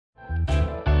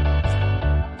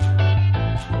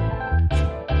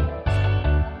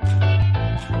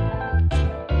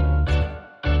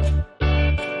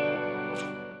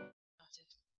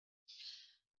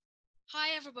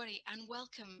everybody, and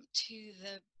welcome to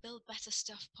the Build Better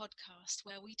Stuff podcast,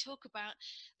 where we talk about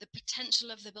the potential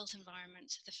of the built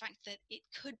environment, the fact that it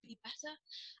could be better,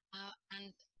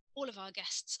 and all of our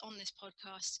guests on this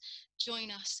podcast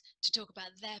join us to talk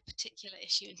about their particular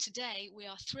issue. And today we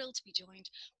are thrilled to be joined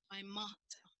by Mark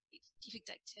Southgate, Chief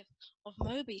Executive of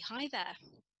MOBIE. Hi there.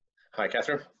 Hi,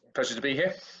 Catherine. Pleasure to be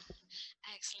here.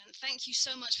 Excellent. Thank you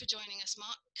so much for joining us,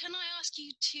 Mark. Can I ask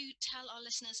you to tell our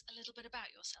listeners a little bit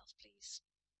about yourself, please?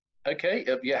 Okay,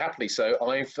 yeah, happily. So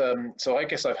I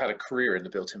guess I've had a career in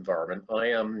the built environment.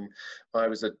 I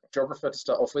was a geographer to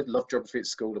start off with, loved geography at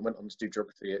school, and went on to do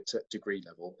geography at degree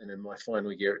level. And in my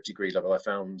final year at degree level, I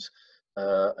found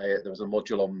there was a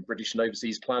module on British and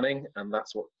overseas planning, and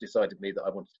that's what decided me that I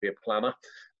wanted to be a planner.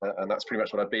 And that's pretty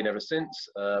much what I've been ever since,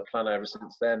 planner ever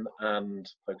since then, and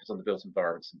focused on the built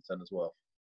environment since then as well.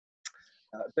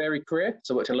 Varied career,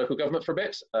 so worked in local government for a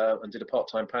bit and did a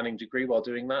part-time planning degree while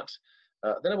doing that.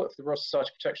 Then I worked for the Royal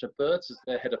Society for Protection of Birds as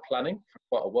their head of planning for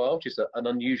quite a while, which is an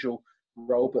unusual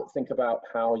role, but think about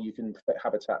how you can protect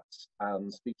habitats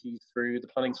and species through the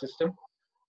planning system.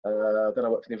 Then I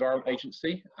worked for the Environment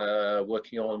Agency,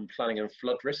 working on planning and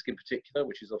flood risk in particular,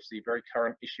 which is obviously a very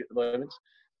current issue at the moment,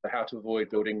 for how to avoid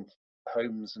building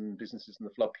homes and businesses in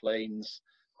the floodplains,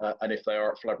 and if they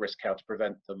are at flood risk, how to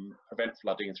prevent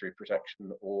flooding through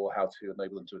protection, or how to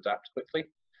enable them to adapt quickly,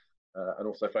 and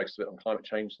also focus a bit on climate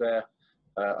change there.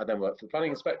 I then worked for the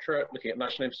Planning Inspectorate, looking at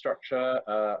national infrastructure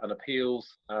and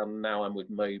appeals, and now I'm with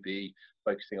MOBIE,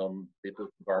 focusing on the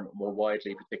built environment more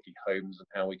widely, particularly homes, and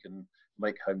how we can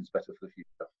make homes better for the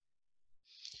future.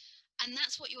 And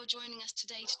that's what you're joining us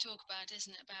today to talk about,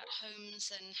 isn't it? About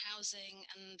homes and housing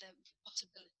and the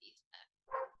possibilities there.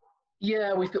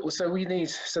 Yeah,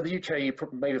 so the UK, you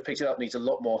probably may have picked it up, needs a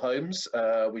lot more homes.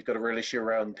 We've got a real issue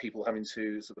around people having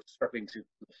to sort of struggling to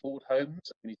afford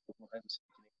homes. We need to build more homes,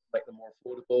 make them more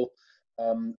affordable,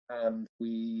 and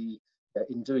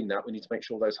in doing that, we need to make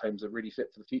sure those homes are really fit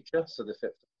for the future, so they're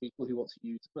fit for people who want to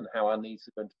use them and how our needs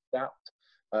are going to adapt,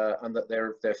 and that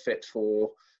they're fit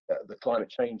for the climate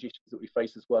change issues that we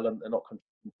face as well, and they're not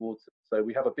contributing towards it. So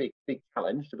we have a big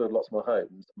challenge to build lots more homes,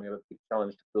 and we have a big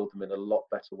challenge to build them in a lot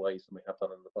better ways than we have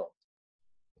done in the past.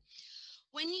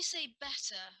 When you say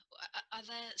better, are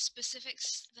there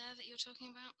specifics there that you're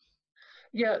talking about?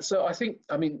 Yeah, so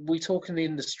I mean, we talk in the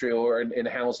industry or in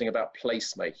housing about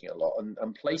placemaking a lot,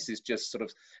 and place is just sort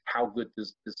of how good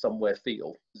does somewhere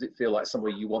feel? Does it feel like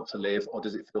somewhere you want to live, or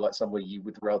does it feel like somewhere you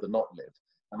would rather not live?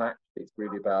 And actually, it's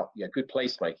really about, good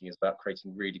placemaking is about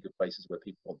creating really good places where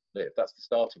people want to live. That's the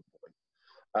starting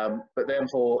point. But then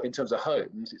in terms of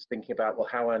homes, it's thinking about, well,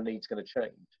 how our needs going to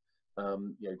change.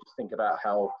 Just think about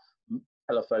how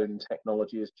telephone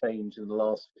technology has changed in the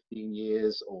last 15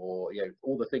 years, or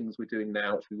all the things we're doing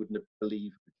now which we wouldn't have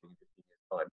believed in 15 years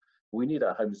time. We need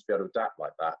our homes to be able to adapt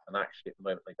like that, and actually at the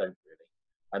moment they don't really.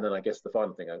 And then I guess the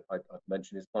final thing I've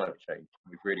mentioned is climate change.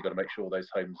 We've really got to make sure those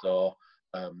homes are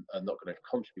not going to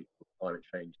contribute to climate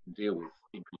change and deal with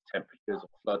increased temperatures or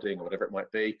flooding or whatever it might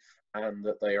be, and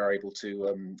that they are able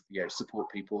to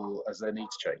support people as their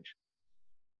needs change.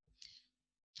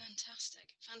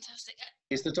 Fantastic.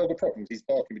 Is the dog a problem? He's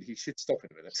barking, but he should stop in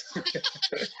a minute.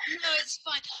 No, it's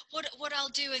fine. What I'll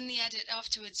do in the edit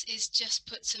afterwards is just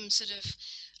put some sort of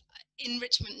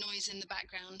enrichment noise in the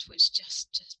background, which just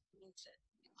means that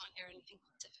you can't hear anything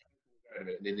specific. And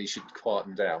then he should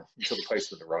quieten down until the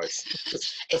postman arrives.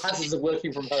 The hazards of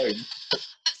working from home.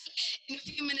 In a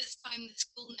few minutes' time, the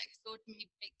school next door to me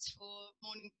bakes for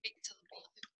morning bakes, so they'll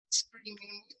be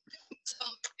screaming.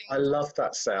 I love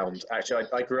that sound. Actually,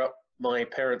 I grew up, my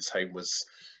parents' home was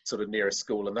sort of near a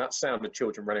school, and that sound of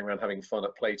children running around having fun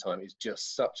at playtime is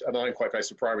just and I'm quite close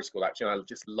to primary school actually, and I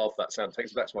just love that sound. It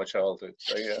takes me back to my childhood.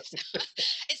 So yeah.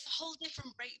 It's a whole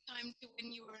different break time to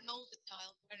when you were an older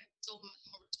child, when it was all much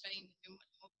more restrained and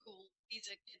much more cool. These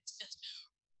are kids just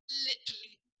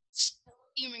literally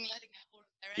screaming, letting out all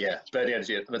of their energy. Yeah, burning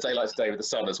energy. And the daylight today with the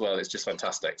sun as well, it's just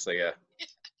fantastic. So yeah.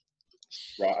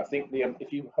 Right, I think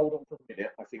if you hold on for a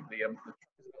minute, I think the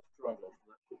struggle.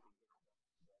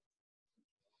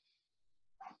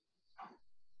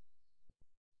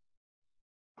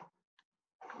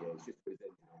 Yeah, it's just his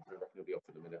engine on, so I reckon he'll be off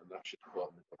in a minute, and that should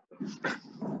quieten the.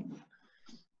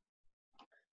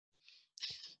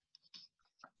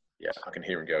 Yeah, I can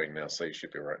hear him going now, so you should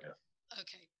be right now.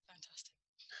 Okay, fantastic.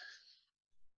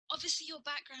 Obviously, your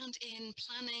background in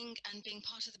planning and being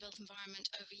part of the built environment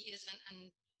over years and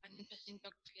an interest in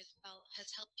geography as well has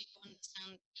helped you to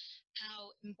understand how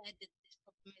embedded this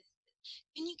problem is.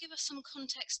 Can you give us some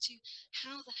context to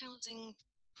how the housing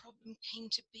problem came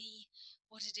to be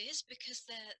what it is? Because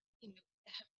there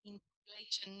have been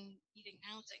population needing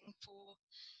housing for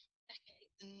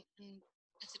decades, and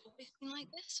has it always been like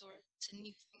this, or it's a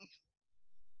new thing?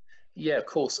 Yeah, of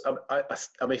course. I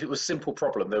mean, if it was a simple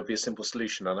problem, there would be a simple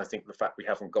solution. And I think the fact we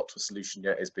haven't got to a solution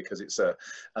yet is because it's a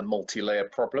multi-layer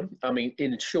problem. I mean,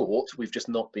 in short, we've just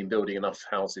not been building enough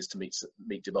houses to meet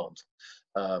demand.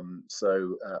 And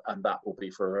that will be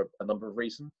for a number of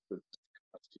reasons.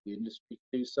 The industry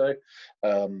to do so,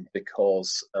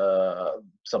 because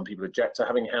some people object to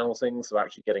having housing, so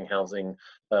actually getting housing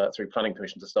through planning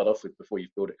permission to start off with before you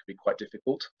build it can be quite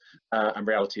difficult. And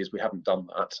reality is we haven't done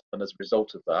that, and as a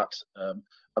result of that,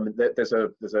 I mean, there's a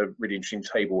really interesting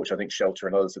table which I think Shelter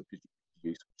and others have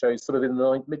used, which shows sort of in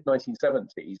the mid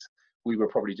 1970s we were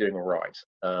probably doing all right,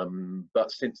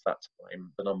 but since that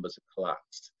time the numbers have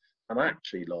collapsed. And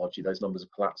actually, largely, those numbers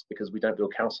have collapsed because we don't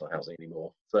build council housing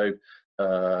anymore. So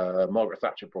Margaret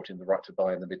Thatcher brought in the right to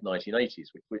buy in the mid 1980s,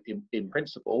 which in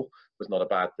principle was not a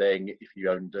bad thing. If you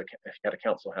had a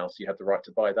council house, you had the right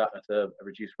to buy that at a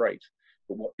reduced rate.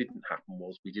 But what didn't happen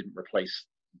was we didn't replace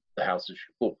the houses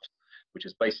you bought, which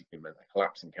has basically meant a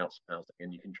collapse in council housing,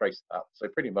 and you can trace that. So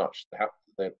pretty much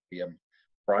the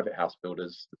private house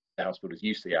builders, the house builders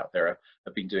you see out there,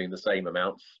 have been doing the same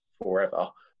amount forever.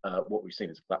 What we've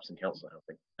seen is a collapse in council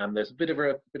housing, and there's a bit of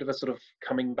a sort of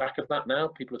coming back of that now.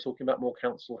 People are talking about more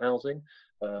council housing,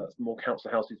 more council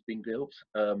houses being built.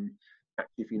 Actually,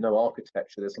 if you know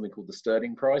architecture, there's something called the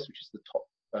Stirling Prize, which is the top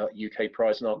UK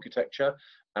prize in architecture,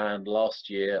 and last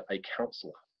year a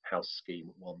council house scheme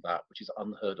won that, which is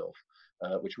unheard of.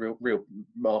 Which real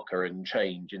marker and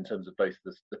change in terms of both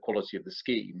the quality of the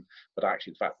scheme, but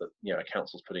actually the fact that a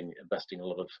council's investing a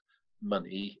lot of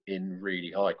money in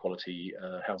really high quality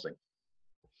housing.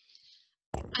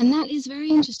 And that is very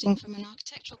interesting from an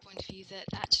architectural point of view, that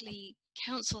actually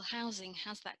council housing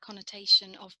has that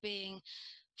connotation of being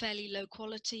fairly low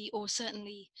quality, or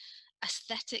certainly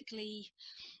aesthetically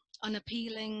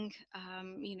unappealing.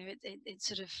 It's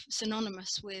sort of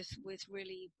synonymous with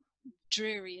really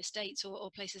dreary estates,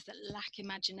 or places that lack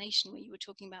imagination. When you were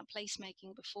talking about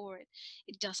placemaking before,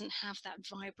 it doesn't have that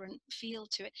vibrant feel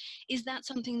to it. Is that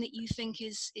something that you think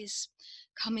is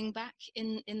coming back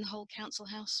in the whole council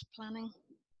house planning?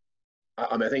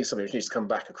 I mean, I think it's something which needs to come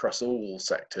back across all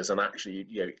sectors, and actually,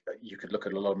 you could look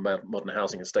at a lot of modern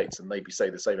housing estates and maybe say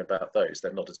the same about those.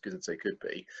 They're not as good as they could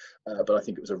be, but I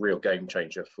think it was a real game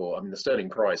changer for. I mean, the Stirling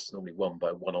Prize is normally won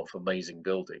by one-off amazing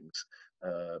buildings,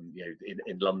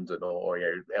 in London or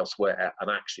elsewhere,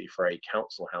 and actually for a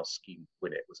council house scheme to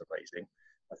win it was amazing.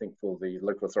 I think for the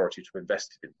local authority to have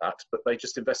invested in that, but they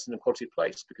just invested in a quality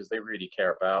place because they really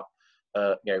care about,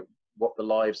 what the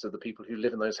lives of the people who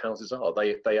live in those houses are.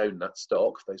 They own that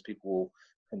stock. Those people will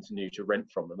continue to rent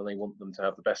from them, and they want them to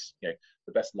have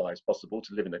the best lives possible,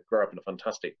 to grow up in a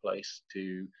fantastic place,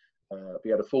 to be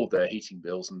able to afford their heating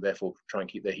bills, and therefore try and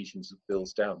keep their heating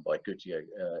bills down by good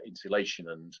insulation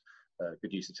and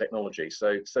good use of technology.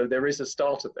 So there is a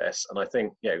start of this, and I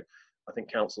think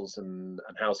councils and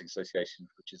housing associations,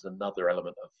 which is another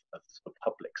element of sort of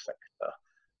public sector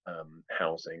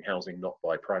housing not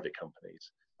by private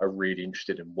companies, are really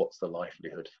interested in what's the life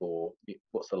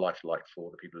like for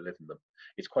the people who live in them.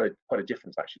 It's quite a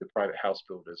difference actually. The private house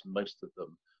builders, most of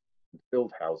them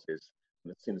build houses, and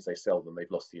as soon as they sell them,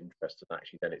 they've lost the interest, and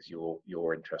actually then it's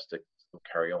your interest to sort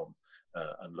of carry on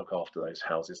and look after those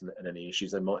houses and any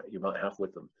issues you might have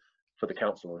with them. For the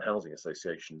council and housing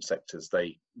association sectors,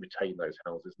 they retain those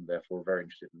houses and therefore are very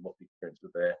interested in what the experience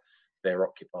of their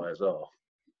occupiers are.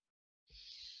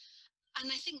 And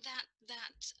I think that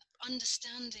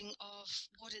understanding of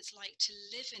what it's like to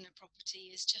live in a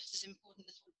property is just as important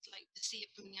as what it's like to see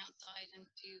it from the outside and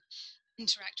to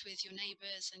interact with your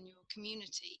neighbours and your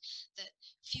community. That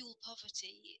fuel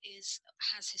poverty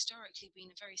has historically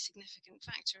been a very significant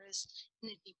factor. As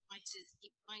energy prices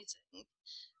keep rising,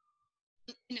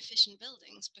 inefficient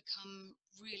buildings become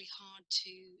really hard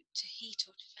to heat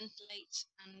or to ventilate,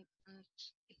 and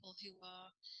people who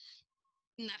are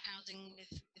in that housing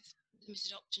with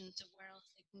limited options of where else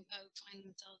they can go find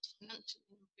themselves financially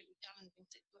in a really challenging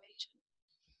situation.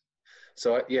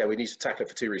 So we need to tackle it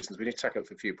for two reasons. We need to tackle it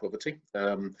for fuel poverty.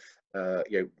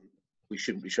 We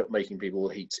shouldn't be making people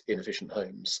heat inefficient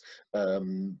homes,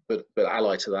 but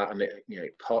allied to that, and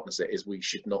it partners it, is we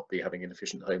should not be having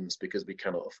inefficient homes because we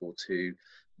cannot afford to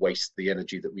waste the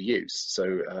energy that we use.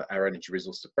 So our energy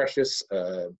resources are precious,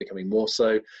 becoming more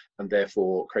so, and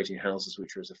therefore creating houses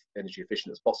which are as energy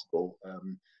efficient as possible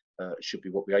should be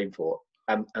what we aim for.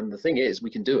 And the thing is, we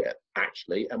can do it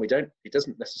actually, and it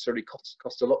doesn't necessarily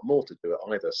cost a lot more to do it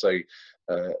either. So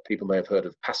people may have heard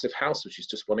of passive house, which is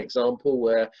just one example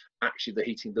where actually the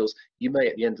heating bills, you may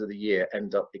at the end of the year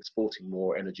end up exporting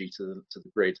more energy to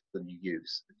the grid than you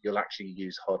use. You'll actually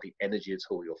use hardly energy at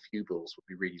all. Your fuel bills will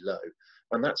be really low.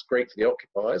 And that's great for the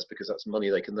occupiers because that's money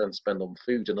they can then spend on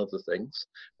food and other things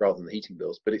rather than the heating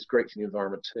bills, but it's great for the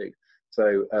environment too.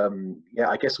 So yeah,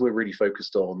 I guess we're really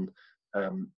focused on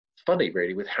funny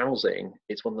really with housing.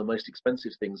 It's one of the most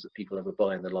expensive things that people ever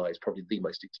buy in their lives, probably the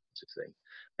most expensive thing,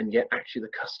 and yet actually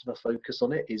the customer focus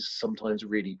on it is sometimes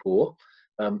really poor.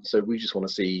 So we just want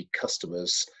to see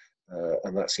customers,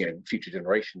 and that's future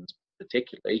generations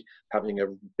particularly, having a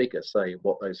bigger say in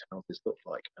what those houses look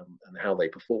like, and how they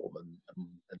perform,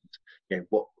 and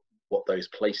what those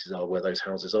places are where those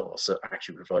houses are, so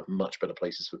actually provide much better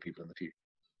places for people in the future.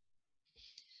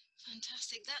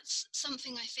 Fantastic. That's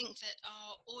something I think that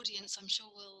our audience, I'm sure,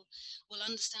 will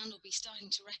understand or be starting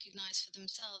to recognise for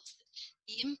themselves. That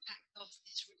the impact of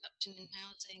this reduction in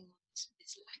housing, or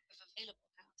this lack of available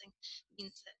housing,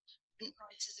 means that rent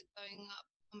prices are going up,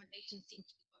 accommodation seems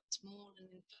to be quite small and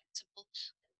inflexible.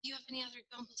 Do you have any other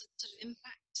examples of sort of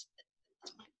impact that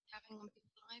this might be having on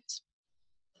people's lives?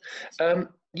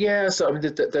 Yeah, so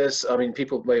I mean,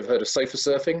 people may have heard of sofa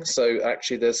surfing. So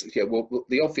actually, there's well,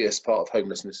 the obvious part of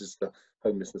homelessness is the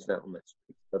homelessness out on the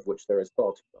street, of which there is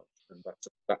far too much, and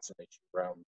that's an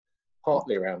issue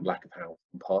partly around lack of house,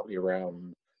 and partly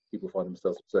around people find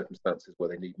themselves in circumstances where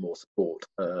they need more support,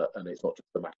 and it's not just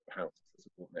the lack of house, it's the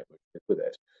support network with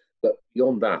it. But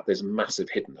beyond that, there's massive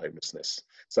hidden homelessness.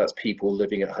 So that's people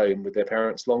living at home with their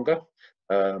parents longer.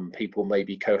 People may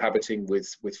be cohabiting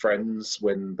with friends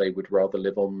when they would rather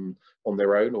live on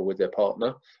their own or with their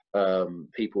partner.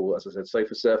 People, as I said,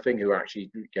 sofa surfing, who actually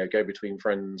go between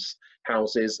friends'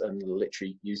 houses and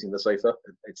literally using the sofa.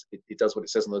 It does what it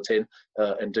says on the tin,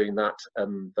 and doing that,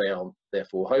 they are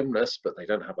therefore homeless, but they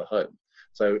don't have a home.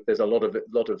 So there's a lot of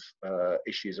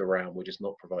issues around. We're just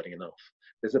not providing enough.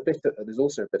 There's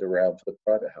also a bit around for the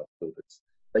private house builders.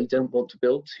 They don't want to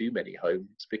build too many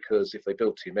homes, because if they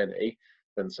build too many,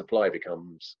 then supply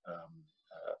becomes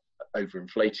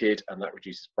overinflated, and that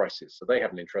reduces prices. So they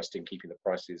have an interest in keeping the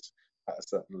prices at a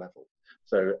certain level.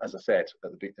 So as I said,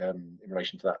 in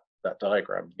relation to that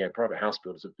diagram, private house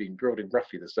builders have been building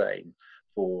roughly the same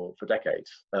for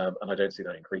decades, and I don't see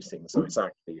that increasing. So it's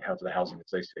actually, how do the housing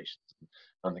associations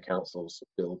and the councils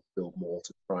build more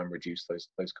to try and reduce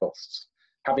those costs?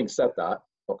 Having said that,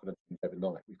 not going to change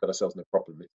overnight. We've got ourselves in a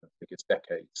problem. I think it's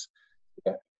decades to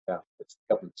get out. It's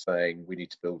the government saying we need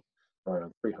to build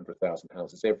around 300,000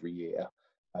 houses every year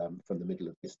from the middle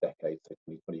of this decade, so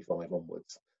 2025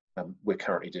 onwards. We're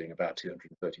currently doing about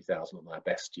 230,000 on our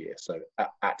best year. So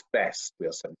at best, we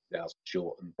are 70,000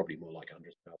 short, and probably more like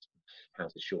 100,000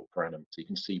 houses short per annum. So you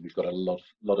can see we've got a lot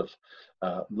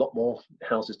more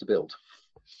houses to build.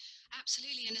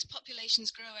 Absolutely, and as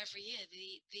populations grow every year,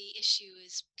 the issue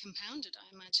is compounded.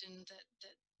 I imagine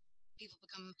that people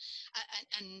become,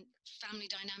 and family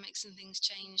dynamics and things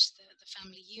change. The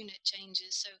family unit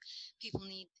changes, so people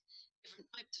need different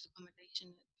types of accommodation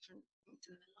at different points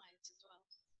in their lives as well.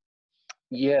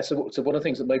 Yeah, so one of the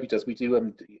things that MOBIE does, we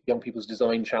do young people's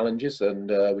design challenges, and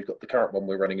we've got the current one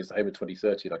we're running is the Home of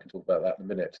 2030, and I can talk about that in a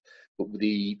minute. But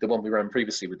the one we ran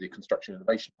previously with the Construction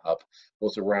Innovation Hub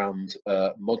was around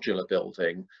modular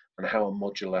building, and how a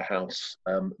modular house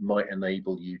might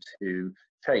enable you to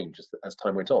change as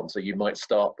time went on. So you might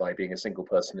start by being a single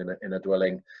person in a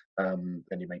dwelling, then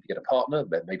you maybe get a partner,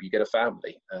 then maybe you get a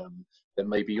family. Then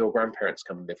maybe your grandparents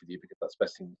come and live with you because that's the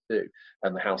best thing to do,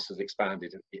 and the house has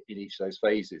expanded in each of those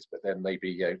phases. But then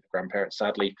maybe the grandparents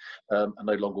sadly are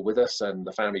no longer with us, and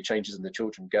the family changes and the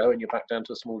children go, and you're back down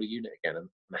to a smaller unit again. And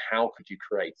how could you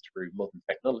create, through modern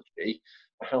technology,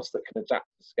 a house that can adapt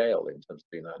to scale in terms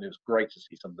of doing that? And it was great to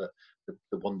see some of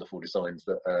the wonderful designs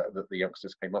that the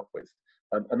youngsters came up with.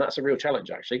 And that's a real challenge,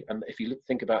 actually. And if you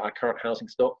think about our current housing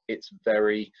stock, it's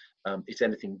it's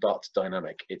anything but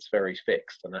dynamic. It's very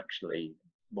fixed, and actually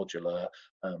modular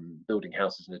building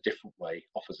houses in a different way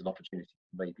offers an opportunity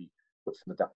to maybe put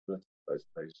some adaptability to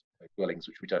those dwellings,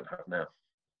 which we don't have now.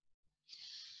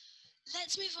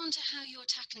 Let's move on to how you're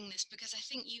tackling this, because I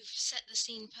think you've set the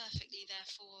scene perfectly there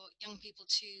for young people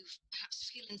to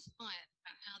perhaps feel inspired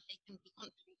about how they can be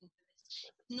contributing to this.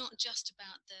 It's not just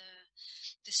about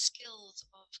the skills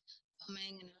of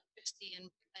plumbing and electricity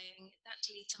and bricklaying. It's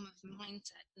actually some of the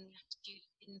mindset and the attitude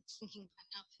in thinking about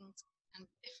how things can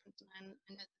be different. And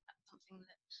I know that that's something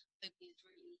that MOBIE is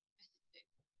really committed to.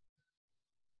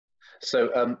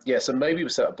 Yeah, so MOBIE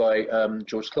was set up by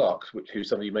George Clark, who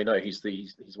some of you may know. He's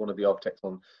one of the architects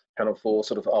on Channel 4,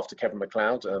 sort of after Kevin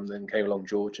MacLeod. Then came along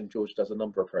George, and George does a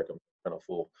number of programs on Channel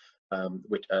 4,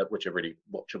 which are really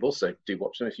watchable. So do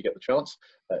watch them if you get the chance,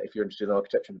 if you're interested in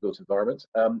architecture and the built environment.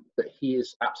 But he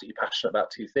is absolutely passionate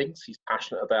about two things. He's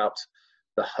passionate about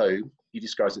the home. He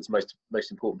describes it as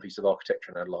most important piece of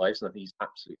architecture in our lives, and I think he's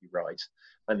absolutely right.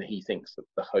 And he thinks that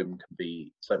the home can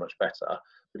be so much better.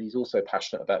 But he's also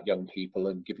passionate about young people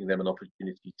and giving them an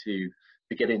opportunity to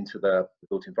get into the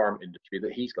built environment industry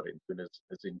that he's got into and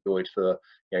has enjoyed for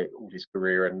all his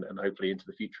career and hopefully into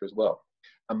the future as well.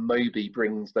 And MOBIE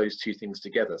brings those two things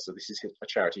together. So this is a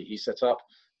charity he set up,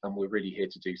 and we're really here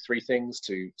to do three things: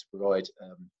 to provide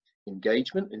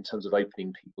engagement in terms of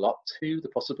opening people up to the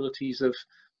possibilities of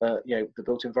the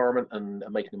built environment and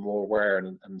making them more aware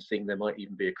and seeing there might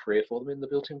even be a career for them in the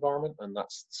built environment. And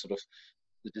that's sort of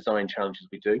the design challenges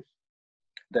we do.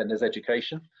 Then there's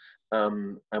education,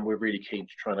 and we're really keen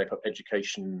to try and open up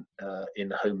education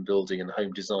in home building and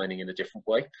home designing in a different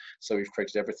way. So we've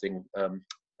created everything,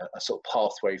 a sort of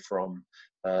pathway from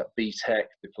BTEC,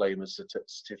 diplomas,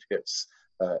 certificates,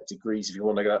 degrees if you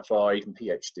want to go that far, even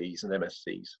PhDs and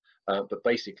MScs, but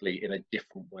basically in a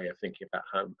different way of thinking about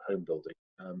home building.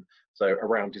 So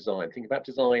around design, think about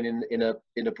design in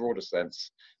a broader sense.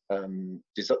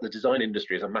 The design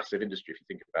industry is a massive industry if you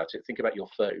think about it. Think about your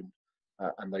phone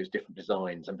and those different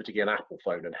designs, and particularly an Apple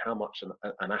phone, and how much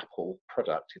an Apple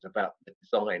product is about the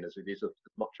design as it is as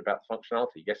much about the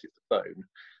functionality. Yes, it's a phone,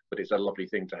 but it's a lovely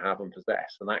thing to have and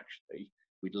possess. And actually,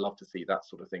 we'd love to see that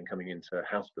sort of thing coming into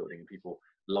house building and people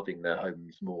loving their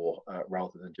homes more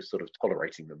rather than just sort of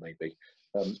tolerating them, maybe.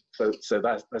 So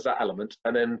there's that element.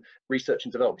 And then research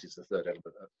and development is the third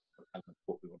element of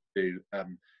what we want to do.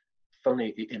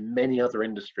 Funnily, in many other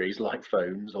industries like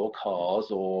phones or cars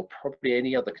or probably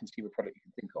any other consumer product you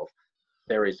can think of,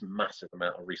 there is massive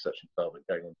amount of research and development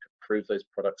going on to improve those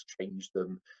products, change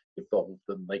them, evolve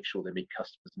them, make sure they meet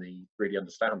customers' needs, really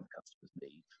understand the customer's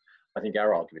needs. I think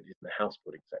our argument is in the house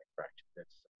building sector, actually, there's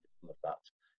some of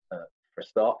that. For a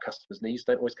start, customers' needs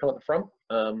don't always come at the front,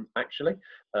 actually.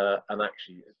 And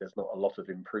actually, there's not a lot of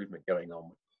improvement going on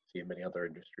in many other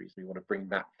industries. We want to bring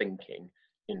that thinking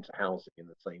into housing in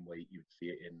the same way you would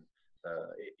see it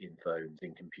in phones,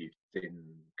 in computers, in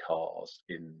cars,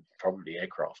 in probably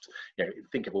aircraft.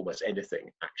 Think of almost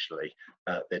anything, actually,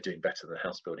 they're doing better than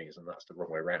house building is, and that's the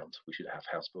wrong way around. We should have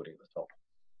house building at the top.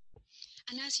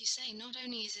 And as you say, not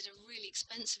only is it a really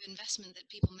expensive investment that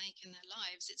people make in their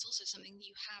lives, it's also something that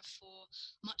you have for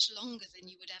much longer than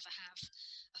you would ever have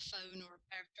a phone or a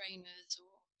pair of trainers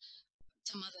or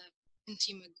some other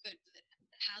consumer good that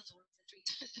has all of the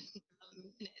research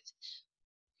in it.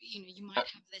 You might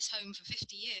have this home for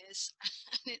 50 years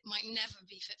and it might never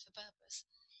be fit for purpose.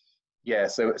 Yeah,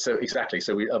 so exactly.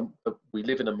 So we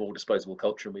live in a more disposable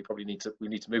culture, and we probably need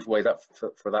to move away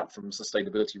for that from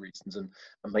sustainability reasons, and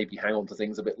maybe hang on to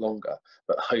things a bit longer.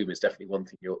 But home is definitely one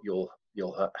thing you'll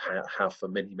have for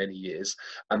many years,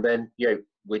 and then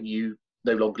when you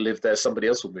no longer live there, somebody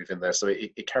else will move in there. So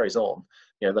it carries on.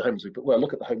 The homes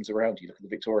look at the homes around you. Look at the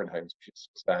Victorian homes, which is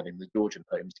standing, the Georgian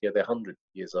homes. They're hundreds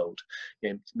of years old.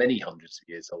 Many hundreds of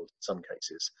years old in some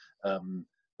cases.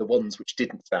 The ones which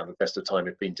didn't stand the test of time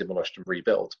have been demolished and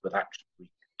rebuilt, but actually,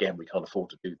 we can't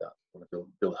afford to do that. We want to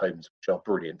build homes which are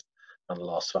brilliant and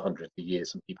last for hundreds of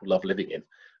years and people love living in.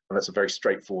 And that's a very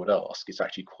straightforward ask. It's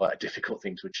actually quite a difficult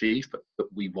thing to achieve, but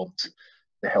we want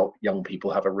to help young people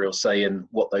have a real say in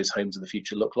what those homes in the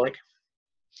future look like.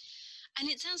 And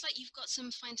it sounds like you've got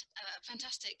some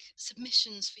fantastic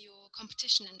submissions for your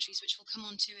competition entries, which we'll come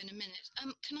on to in a minute.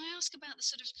 Can I ask about the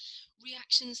sort of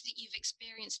reactions that you've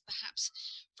experienced, perhaps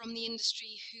from the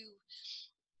industry who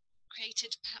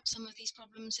created perhaps some of these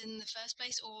problems in the first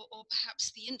place, or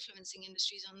perhaps the influencing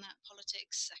industries on that,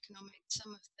 politics, economics,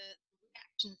 some of the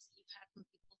reactions that you've had from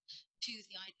people to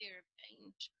the idea of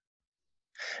change?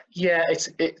 Yeah,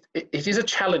 it is a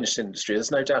challenged industry. There's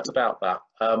no doubt about that,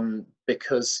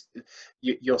 because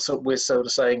we're sort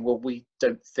of saying, well, we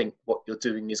don't think what you're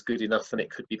doing is good enough, and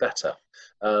it could be better.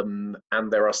 And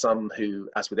there are some who,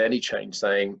 as with any change,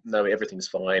 saying, no, everything's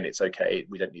fine, it's okay,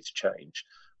 we don't need to change.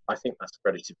 I think that's a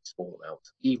relatively small amount.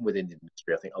 Even within the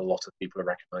industry, I think a lot of people are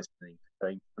recognising the need to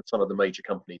change, and some of the major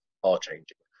companies are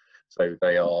changing. So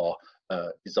they are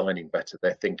designing better.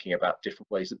 They're thinking about different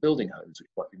ways of building homes, which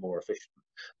might be more efficient.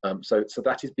 So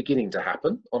that is beginning to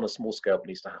happen on a small scale, but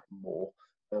needs to happen more.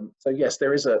 So yes,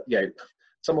 there is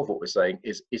some of what we're saying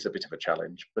is a bit of a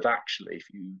challenge, but actually, if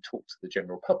you talk to the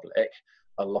general public,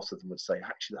 a lot of them would say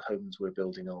actually the homes we're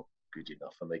building aren't good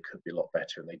enough, and they could be a lot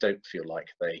better, and they don't feel like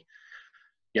they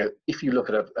if you look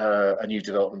at a new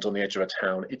development on the edge of a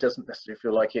town, it doesn't necessarily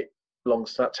feel like it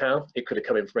belongs to that town. It could have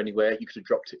come in from anywhere. You could have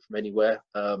dropped it from anywhere.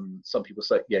 Some people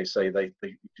say they should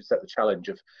set the challenge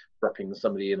of dropping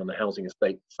somebody in on a housing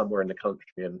estate somewhere in the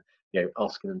country and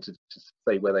asking them to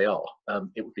say where they are.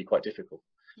 It would be quite difficult.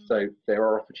 So there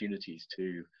are opportunities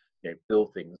to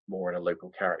build things more in a local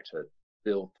character,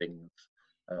 build things,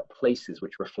 places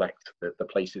which reflect the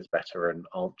places better and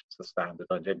aren't just the standard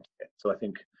identity. So I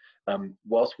think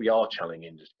whilst we are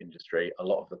challenging industry, a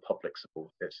lot of the public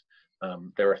support it.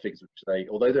 There are figures which say,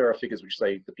 although there are figures which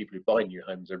say the people who buy new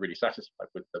homes are really satisfied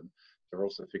with them, there are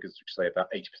also figures which say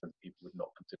about 80% of people would not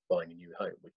consider buying a new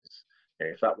home, which is,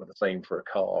 if that were the same for a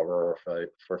car or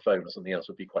for a phone or something else,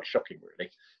 would be quite shocking, really.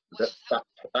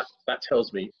 That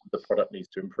tells me the product needs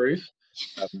to improve.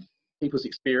 People's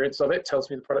experience of it tells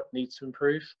me the product needs to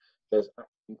improve. There's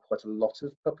actually quite a lot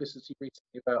of publicity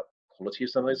recently about quality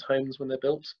of some of those homes when they're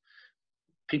built.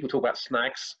 People talk about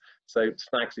snags. So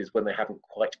snags is when they haven't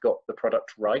quite got the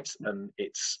product right, and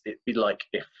it'd be like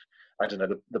if, I don't know,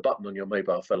 the button on your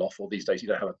mobile fell off, or these days you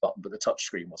don't have a button but the touch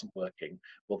screen wasn't working.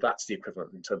 Well, that's the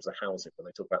equivalent in terms of housing when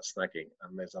they talk about snagging,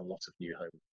 and there's a lot of new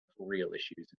homes with real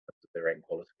issues in terms of their own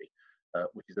quality,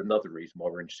 which is another reason why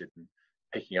we're interested in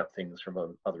picking up things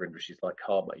from other industries like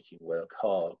car making, where a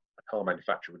car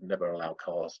manufacturer would never allow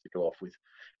cars to go off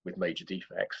with major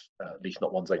defects, at least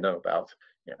not ones they know about,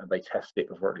 and they test it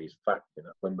before it leaves the factory.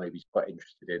 That's when maybe quite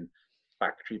interested in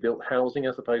factory built housing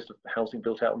as opposed to housing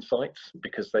built out on sites,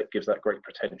 because that gives that great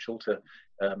potential to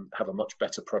have a much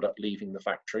better product leaving the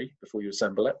factory before you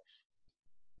assemble it.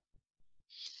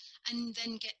 And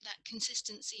then get that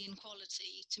consistency in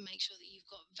quality to make sure that you've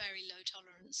got very low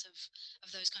tolerance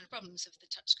of those kind of problems, of the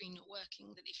touchscreen not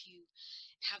working, that if you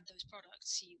have those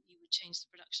products, you would change the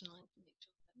production line to make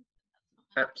sure that that's not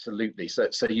happening. Absolutely. So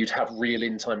you'd have real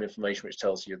in-time information which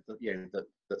tells you that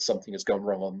that something has gone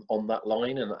wrong on that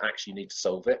line and actually need to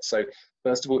solve it. So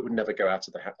first of all, it would never go out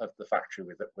of the factory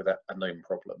with a known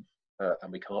problem.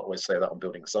 And we can't always say that on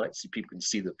building sites. People can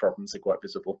see the problems; they're quite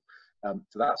visible. So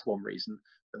that's one reason.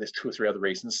 But there's 2 or 3 other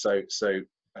reasons. So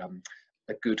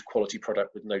a good quality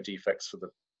product with no defects for the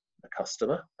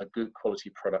customer, a good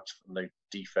quality product with no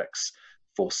defects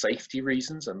for safety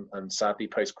reasons, and sadly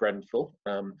post Grenfell,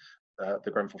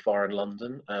 the Grenfell fire in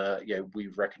London,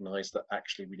 we've recognised that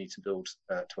actually we need to build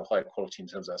to a higher quality in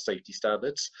terms of our safety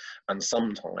standards. And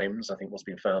sometimes, I think what's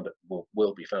been found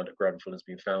will be found at Grenfell, has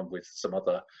been found with some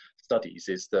other studies,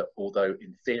 is that although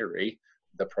in theory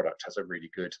the product has a really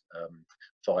good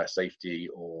fire safety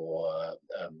or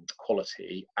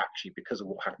quality, actually because of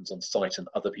what happens on site and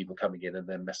other people coming in and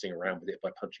then messing around with it by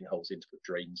punching holes into put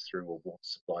drains through or water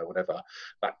supply or whatever,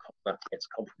 that gets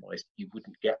compromised. You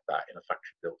wouldn't get that in a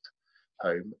factory built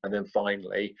home. And then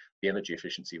finally, the energy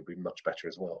efficiency will be much better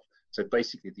as well. So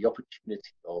basically the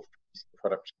opportunity of the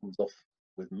product comes off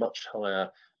with much higher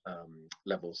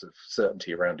levels of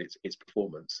certainty around its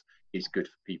performance is good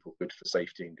for people, good for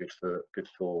safety, and good for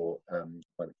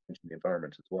the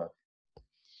environment as well.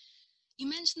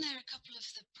 You mentioned there are a couple of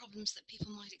the problems that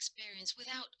people might experience,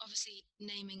 without obviously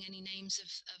naming any names of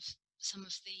some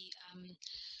of the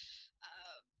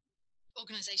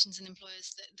organisations and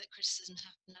employers that criticism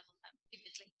have been levelled at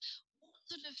previously. What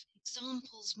sort of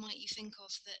examples might you think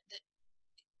of that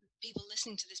people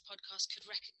listening to this podcast could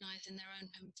recognise in their own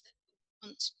homes that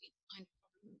constitute the kind of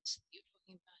problems that you're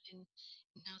talking about in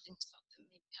housing stock that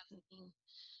maybe hasn't been of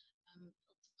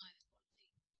high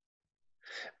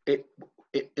quality?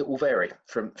 It will vary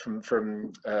from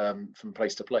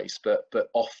place to place, but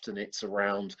often it's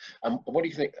around. What do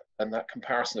you think? And that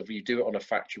comparison of you do it on a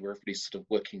factory where everybody's sort of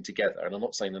working together, and I'm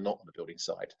not saying they're not on the building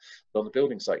site, but on the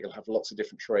building site you'll have lots of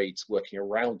different trades working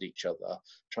around each other,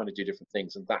 trying to do different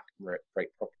things, and that can create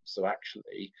problems. So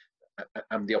actually,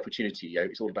 and the opportunity,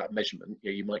 it's all about measurement.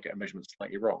 You might get a measurement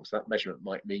slightly wrong, so that measurement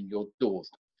might mean your doors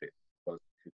don't fit well as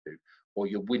it could do, or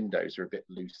your windows are a bit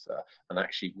looser, and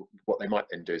actually what they might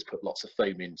then do is put lots of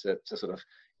foam in to sort of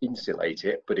insulate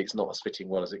it, but it's not as fitting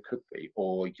well as it could be,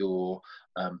 or your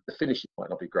the finishing might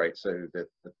not be great, so the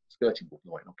skirting board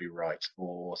might not be right,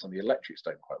 or some of the electrics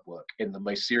don't quite work. In the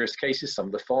most serious cases, some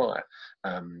of the fire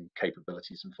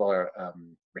capabilities and fire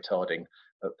retarding,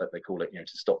 that they call it,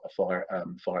 to stop a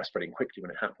fire spreading quickly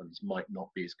when it happens, might not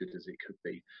be as good as it could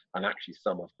be. And actually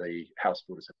some of the house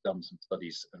builders have done some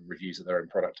studies and reviews of their own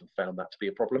product and found that to be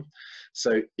a problem.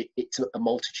 So it's a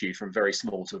multitude from very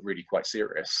small to really quite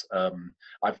serious.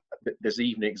 There's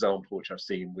even an example which I've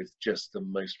seen with just the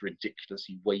most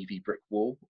ridiculously wavy brick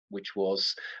wall, which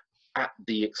was at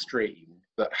the extreme,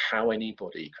 that how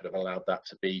anybody could have allowed that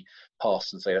to be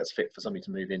passed and say that's fit for somebody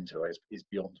to move into is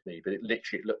beyond me. But it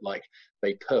literally looked like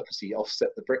they purposely offset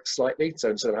the bricks slightly. So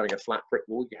instead of having a flat brick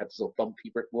wall, you had this sort of bumpy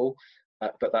brick wall.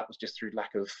 But that was just through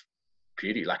lack of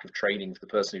training for the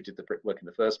person who did the brickwork in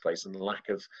the first place, and the lack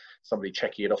of somebody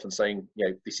checking it off and saying,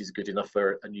 this is good enough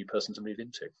for a new person to move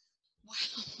into.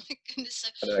 Wow, my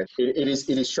goodness. I know, it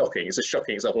is shocking. It's a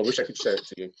shocking example. I wish I could show it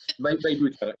to you. Maybe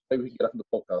we can get up on the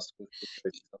podcast.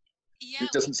 Yeah,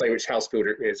 it doesn't say which house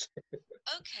builder it is.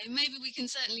 Okay, maybe we can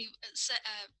certainly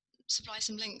supply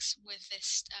some links with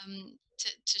this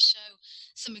to show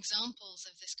some examples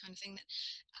of this kind of thing. That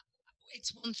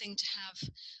it's one thing to have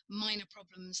minor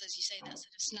problems, as you say, that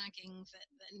sort of snagging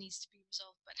that needs to be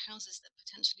resolved, but houses that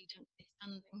potentially don't stay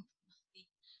standing must be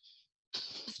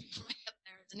right up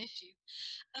there as an issue.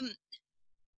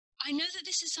 I know that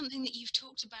this is something that you've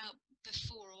talked about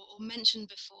before or mentioned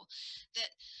before,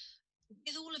 that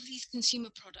with all of these consumer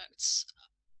products,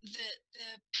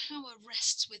 the power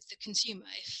rests with the consumer.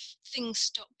 If things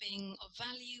stop being of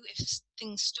value, if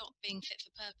things stop being fit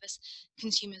for purpose,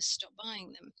 consumers stop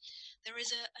buying them. There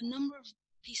is a number of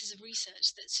pieces of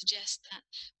research that suggest that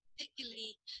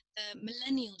particularly the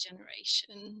millennial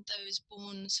generation, those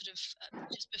born sort of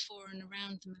just before and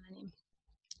around the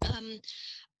millennium,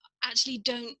 actually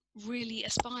don't really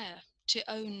aspire to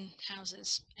own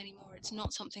houses anymore. It's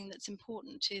not something that's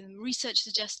important to them. Research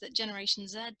suggests that Generation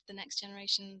Z, the next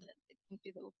generation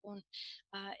that were born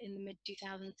in the mid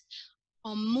 2000s,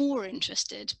 are more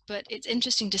interested. But it's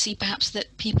interesting to see perhaps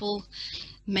that people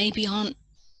maybe aren't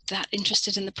that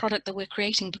interested in the product that we're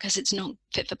creating because it's not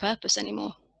fit for purpose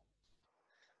anymore.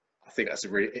 I think that's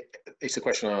it's a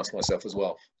question I ask myself as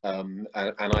well. And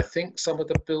I think some of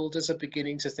the builders are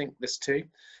beginning to think this too,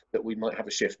 that we might have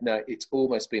a shift. Now, it's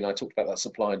almost been, I talked about that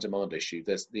supply and demand issue.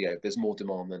 There's more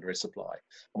demand than there is supply.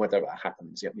 And whether that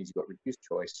happens, it means you've got reduced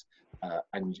choice,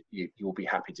 and you'll be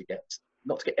happy to get,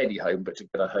 not to get any home, but to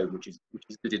get a home which is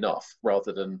good enough,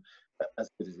 rather than as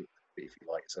good as it could be, if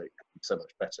you like. So it could be so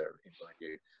much better in my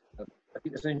view. I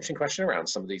think there's an interesting question around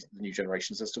some of these new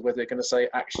generations as to whether they're going to say,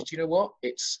 actually, do you know what?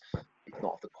 It's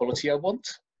not the quality I want.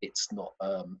 It's not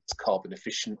as carbon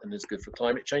efficient and as good for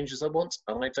climate change as I want,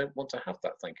 and I don't want to have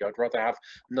that. Thank you. I'd rather have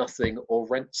nothing or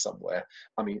rent somewhere.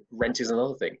 I mean, rent is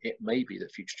another thing. It may be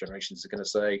that future generations are going to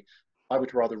say, I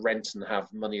would rather rent and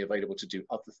have money available to do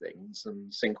other things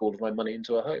and sink all of my money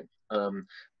into a home.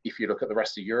 If you look at the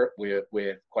rest of Europe,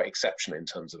 we're quite exceptional in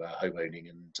terms of our home owning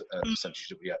and percentage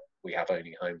that we have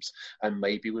owning homes. And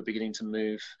maybe we're beginning to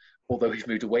move, although we've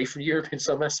moved away from Europe in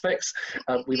some aspects,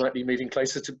 we might be moving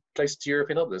closer to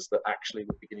Europe in others, that actually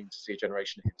we're beginning to see a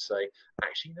generation who'd say,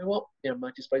 actually, you know what?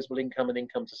 My disposable income and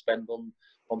income to spend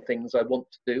on things I want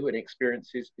to do and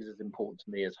experiences is as important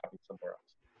to me as having somewhere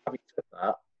else. Having said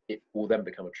that, it will then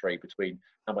become a trade between,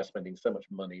 am I spending so much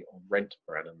money on rent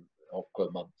per annum or per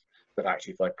month that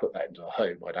actually if I put that into a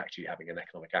home, I'd actually having an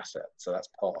economic asset. So that's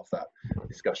part of that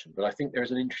discussion. But I think there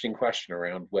is an interesting question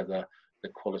around whether the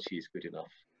quality is good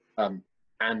enough.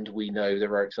 And we know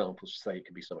there are examples to say it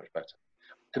can be so much better.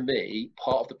 To me,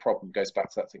 part of the problem goes back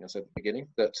to that thing I said at the beginning,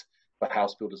 that for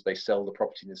house builders, they sell the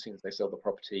property, and as soon as they sell the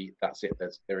property, that's it,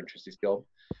 their interest is gone.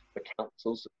 For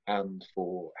councils and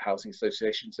for housing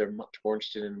associations, they're much more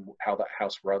interested in how that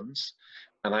house runs.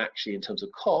 And actually, in terms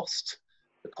of cost,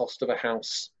 the cost of a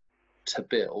house to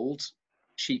build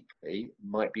cheaply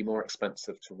might be more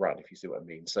expensive to run, if you see what I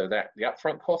mean. So that the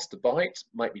upfront cost to buy it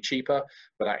might be cheaper,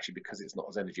 but actually because it's not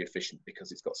as energy efficient,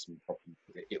 because it's got some problems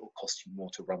with it, it will cost you more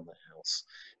to run the house.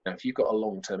 Now, if you've got a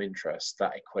long-term interest,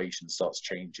 that equation starts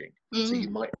changing. So you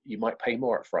might pay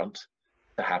more upfront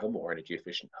to have a more energy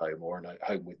efficient home, or a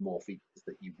home with more features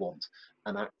that you want.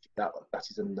 And actually that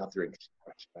is another interesting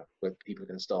question, where people are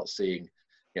going to start seeing,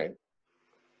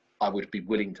 I would be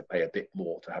willing to pay a bit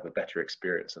more to have a better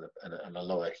experience and a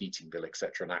lower heating bill,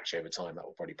 etc. And actually, over time, that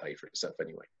will probably pay for itself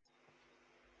anyway.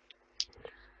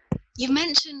 You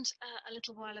mentioned a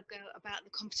little while ago about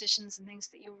the competitions and things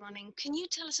that you're running. Can you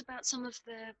tell us about some of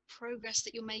the progress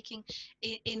that you're making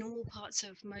in all parts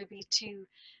of MOBIE to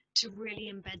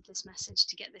really embed this message,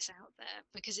 to get this out there?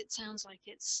 Because it sounds like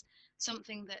it's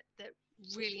something that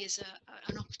really is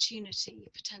an opportunity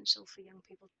potential for young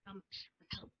people to come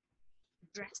and help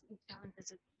address these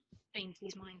challenges of change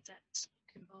these mindsets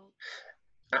involved.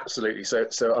 Absolutely. So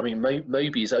I mean,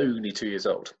 MOBIE is only 2 years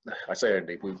old. I say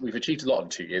only. We've achieved a lot in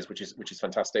 2 years, which is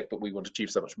fantastic. But we want to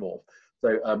achieve so much more.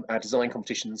 So our design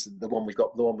competitions, the one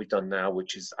we've done now,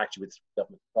 which is actually with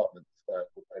government departments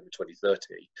called Over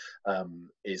 2030,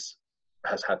 is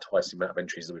has had twice the amount of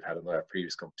entries that we've had in our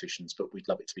previous competitions, but we'd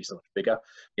love it to be so much bigger.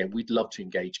 Yeah, we'd love to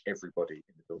engage everybody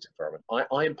in the built environment.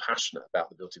 I am passionate about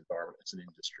the built environment as an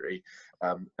industry,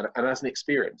 and as an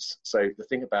experience. So the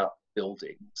thing about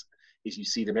buildings is you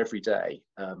see them every day,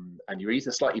 and you're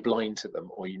either slightly blind to them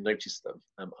or you notice them.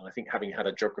 And I think having had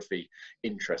a geography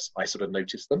interest, I sort of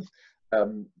noticed them.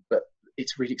 But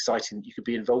it's really exciting that you could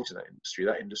be involved in that industry.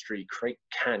 That industry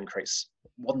can create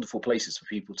wonderful places for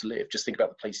people to live. Just think about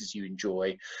the places you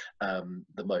enjoy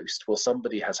the most. Well,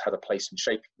 somebody has had a place in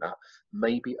shaping that,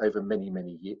 maybe over many,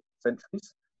 many years,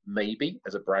 centuries, maybe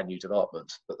as a brand new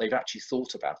development, but they've actually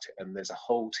thought about it. And there's a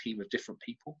whole team of different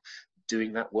people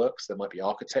doing that work. So there might be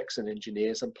architects and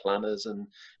engineers and planners and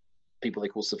people they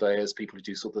call surveyors, people who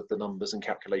do sort of the numbers and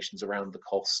calculations around the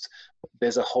cost.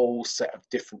 There's a whole set of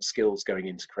different skills going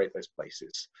in to create those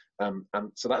places. And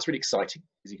so that's really exciting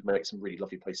because you can make some really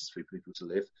lovely places for people to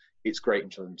live. It's great in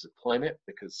terms of climate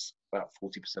because about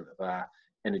 40% of our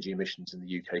energy emissions in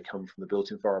the UK come from the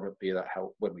built environment, be that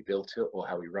when we built it or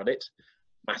how we run it.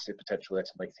 Massive potential there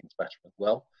to make things better as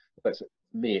well. But for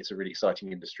me, it's a really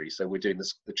exciting industry. So we're doing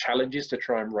the challenges to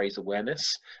try and raise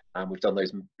awareness. And we've done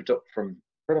those from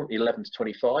predominantly 11 to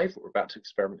 25. We're about to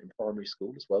experiment in primary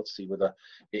school as well to see whether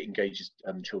it engages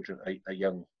children at a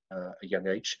young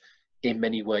age. In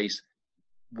many ways,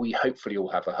 we hopefully all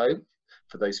have a home.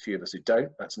 For those few of us who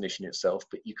don't, that's an issue in itself,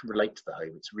 but you can relate to the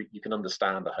home. You can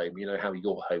understand a home, you know how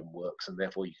your home works, and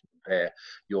therefore you can compare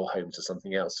your home to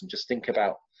something else. And just think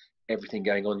about everything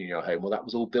going on in your home. Well, that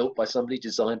was all built by somebody,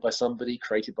 designed by somebody,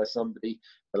 created by somebody.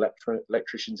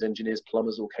 Electricians, engineers,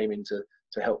 plumbers all came in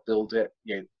to help build it.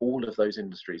 You know, all of those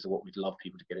industries are what we'd love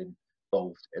people to get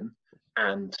involved in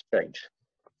and change.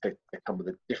 They come with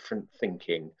a different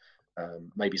thinking,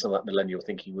 maybe some of that millennial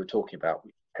thinking we were talking about,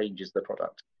 which changes the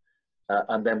product.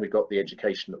 And then we've got the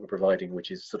education that we're providing,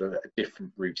 which is sort of a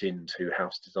different route into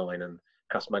house design and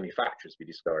house manufacture, as we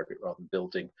describe it, rather than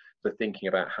building. So thinking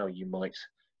about how you might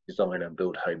design and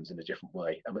build homes in a different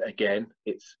way. And again,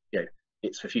 it's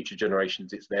for future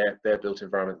generations. It's their built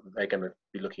environment that they're going to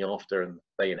be looking after and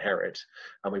they inherit,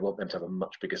 and we want them to have a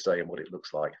much bigger say in what it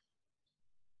looks like.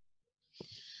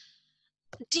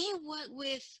 Do you work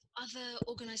with other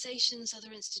organisations,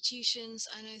 other institutions?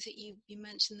 I know that you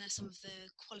mentioned there some of the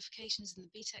qualifications and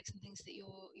the BTECs and things that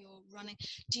you're running.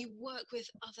 Do you work with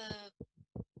other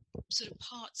sort of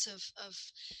parts of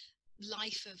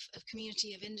life, of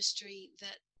community, of industry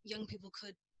that young people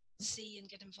could see and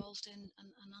get involved in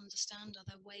and understand? Are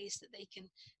there ways that they can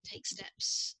take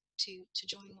steps to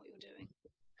join what you're doing?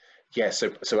 Yeah,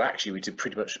 so actually we did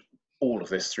pretty much all of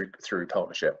this through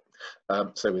partnership.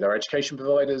 So with our education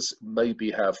providers,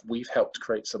 we've helped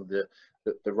create some of the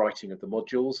writing of the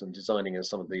modules and designing of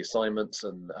some of the assignments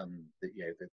and the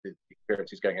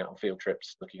experiences going out on field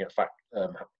trips, looking at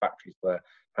factories where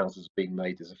houses are being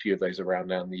made. There's a few of those around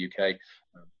now in the UK,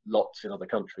 lots in other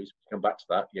countries. We'll come back to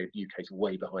that. The UK is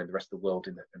way behind the rest of the world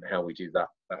in how we do that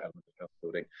element of house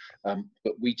building.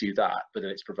 But we do that, but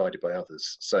then it's provided by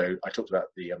others. So I talked about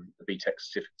the BTEC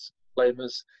certificates,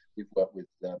 diplomas. We've worked with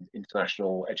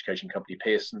international education company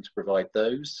Pearson to provide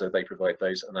those. So they provide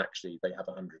those, and actually they have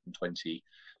 120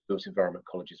 built environment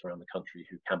colleges around the country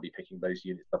who can be picking those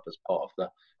units up as part of the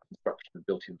construction and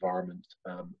built environment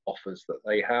offers that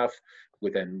they have.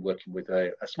 We're then working with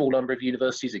a small number of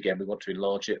universities. Again, we want to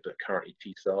enlarge it, but currently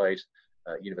Teesside,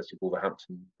 University of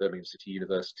Wolverhampton, Birmingham City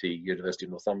University, University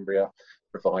of Northumbria,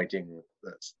 providing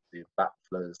the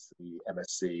bachelor's, the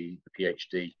MSc, the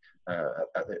PhD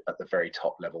at the very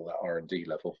top level, that R&D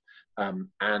level.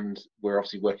 And we're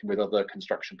obviously working with other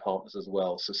construction partners as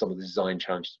well. So some of the design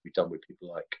challenges we've done with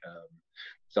people like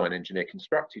Design Engineer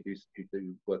Construct, who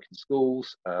do work in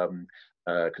schools,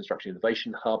 Construction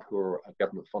Innovation Hub, who are a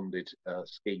government-funded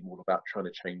scheme all about trying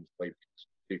to change the way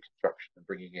we do construction and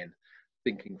bringing in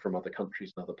thinking from other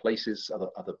countries and other places,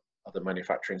 other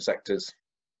manufacturing sectors.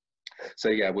 So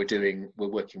yeah, we're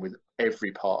working with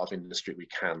every part of industry we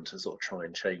can to sort of try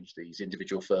and change these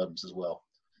individual firms as well.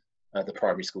 The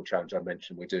primary school challenge I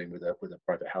mentioned, we're doing with a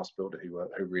private house builder who are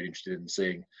really interested in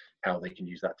seeing how they can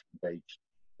use that to engage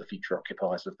the future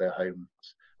occupiers of their homes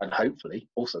and hopefully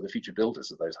also the future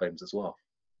builders of those homes as well.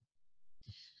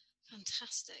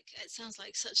 Fantastic. It sounds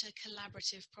like such a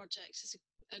collaborative project. It's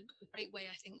a great way,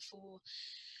 I think, for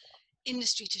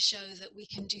industry to show that we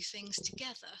can do things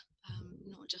together,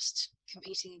 not just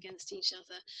competing against each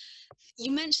other.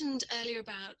 You mentioned earlier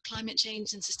about climate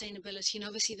change and sustainability, and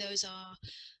obviously those are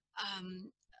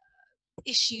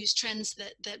issues, trends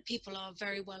that people are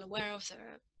very well aware of. There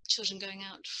are children going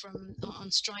out on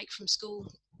strike from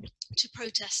school to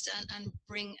protest and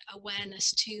bring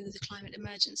awareness to the climate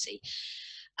emergency.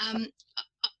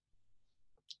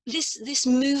 this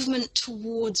movement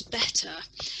towards better,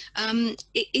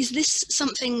 is this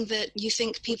something that you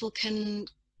think people can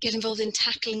get involved in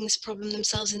tackling this problem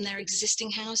themselves in their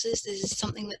existing houses? Is this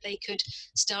something that they could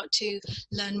start to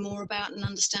learn more about and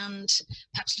understand,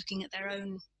 perhaps looking at their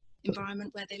own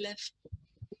environment where they live?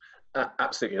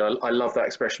 Absolutely. I love that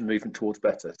expression, movement towards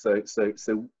better. So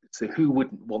who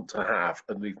wouldn't want to have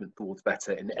a movement towards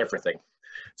better in everything?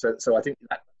 So I think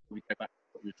that we go back to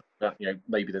what we were talking about,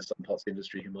 maybe there's some parts of the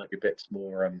industry who might be a bit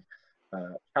more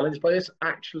challenged by this.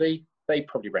 Actually, they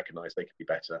probably recognise they could be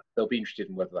better. They'll be interested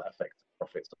in whether that affects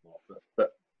profits or not,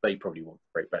 but they probably want to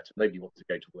create better. Nobody wants to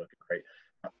go to work and create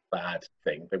a bad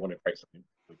thing. They want to create something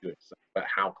good. So, but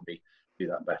how can we do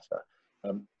that better?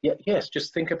 Yes,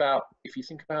 just think about, if you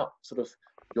think about sort of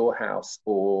your house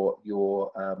or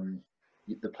your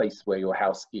the place where your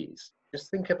house is, just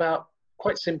think about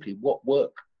quite simply what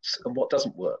works and what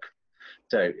doesn't work.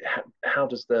 So how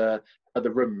does are the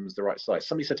rooms the right size?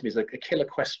 Somebody said to me, it's a killer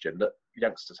question that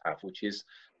youngsters have, which is,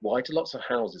 why do lots of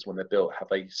houses when they're built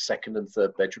have a second and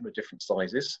third bedroom of different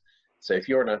sizes? So if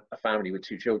you're in a family with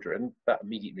 2 children, that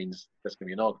immediately means there's going to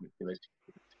be an argument between those 2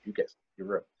 children who gets your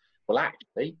room. Well,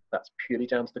 actually, that's purely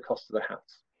down to the cost of the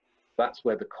house. That's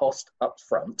where the cost up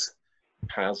front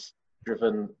has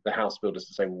driven the house builders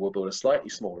to say, well, we'll build a slightly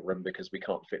smaller room because we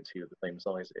can't fit 2 of the same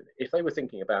size in. If they were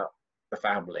thinking about the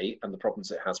family and the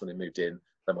problems it has when they moved in,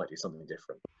 they might do something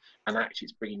different. And actually,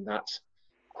 it's bringing that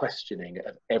questioning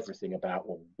of everything about,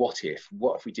 well, what if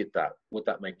we did that? Would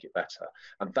that make it better?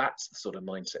 And that's the sort of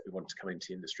mindset we want to come into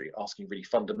the industry, asking really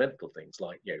fundamental things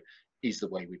like, is the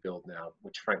way we build now,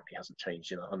 which frankly hasn't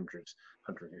changed in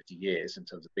 150 years in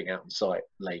terms of being out on site,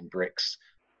 laying bricks,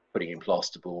 putting in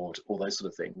plasterboard, all those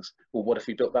sort of things. Well, what if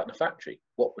we built that in a factory?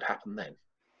 What would happen then?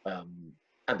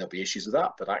 And there'll be issues with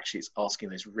that, but actually it's asking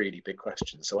those really big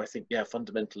questions. So I think,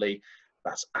 fundamentally,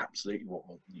 that's absolutely what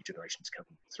new generations come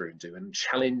through and do, and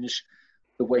challenge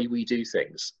the way we do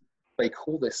things. They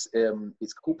call this,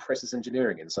 it's called process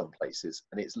engineering in some places,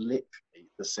 and it's literally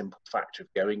the simple fact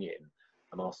of going in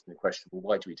and asking the question, well,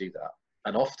 why do we do that?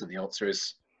 And often the answer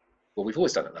is, well, we've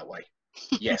always done it that way.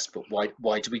 Yes, but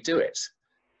why do we do it?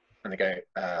 And they go,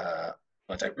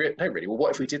 I don't know really. Well,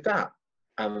 what if we did that?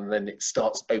 And then it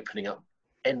starts opening up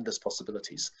endless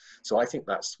possibilities. So I think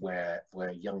that's where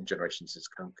young generations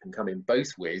can come in,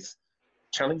 both with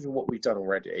challenging what we've done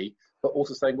already, but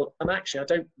also saying, well, and actually I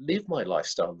don't live my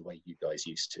lifestyle the way you guys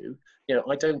used to.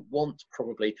 I don't want,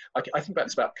 probably, I think about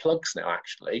this about plugs now,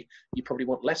 actually. You probably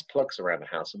want less plugs around the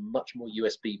house and much more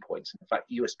USB points. In fact,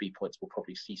 USB points will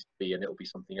probably cease to be, and it'll be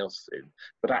something else soon.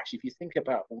 But actually, if you think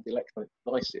about all the electronic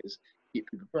devices, it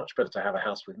would be much better to have a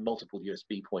house with multiple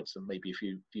USB points and maybe a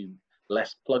few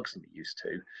less plugs than we used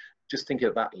to. Just thinking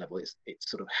at that level,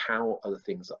 it's sort of how are the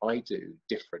things that I do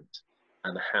different,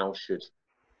 and how should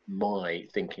my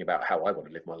thinking about how I want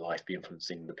to live my life be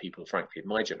influencing the people, frankly, in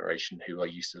my generation who are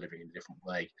used to living in a different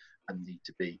way and need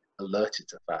to be alerted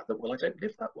to the fact that, well, I don't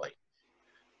live that way.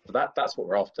 So that's what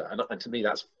we're after. And to me,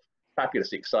 that's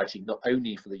fabulously exciting, not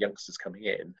only for the youngsters coming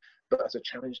in, but as a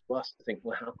challenge to us to think,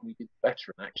 well, how can we do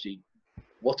better? And actually,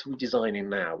 what are we designing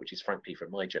now, which is frankly for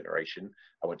my generation,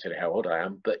 I won't tell you how old I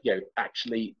am, but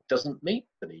actually doesn't meet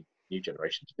the new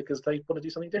generations because they want to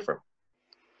do something different.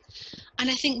 And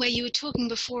I think where you were talking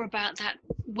before about that,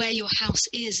 where your house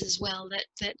is as well,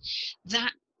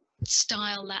 that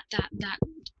style, that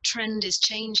trend is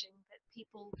changing, that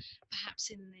people perhaps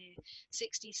in the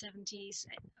 60s, 70s,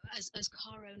 as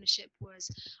car ownership was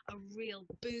a real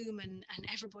boom and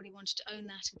everybody wanted to own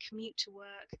that and commute to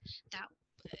work, that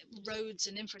roads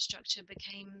and infrastructure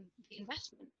became the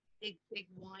investment. Big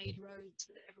wide roads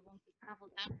that everyone could travel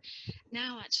down.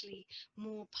 Now actually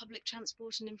more public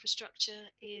transport and infrastructure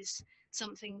is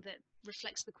something that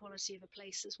reflects the quality of a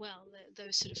place as well.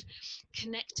 Those sort of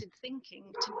connected thinking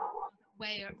to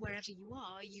wherever you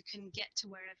are, you can get to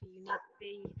wherever you need to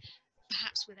be,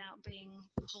 perhaps without being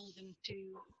beholden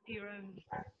to your own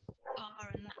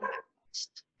car and that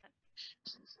cost.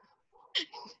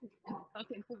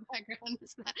 Background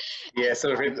is that. Yeah,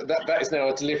 so that is now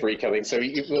a delivery coming, so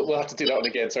we'll have to do that one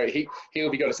again. Sorry, he'll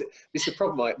be going to. This is the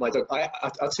problem. My dog.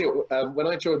 I'll tell you. When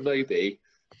I joined MOBIE,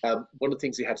 one of the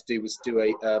things he had to do was do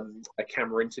a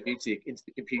camera interview into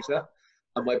the computer,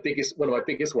 and one of my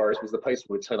biggest worries was the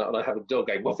postman would turn up and I have a dog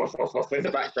going woof woof woof woof in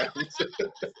the background. That makes it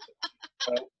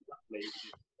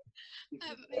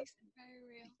very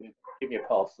real. Give me a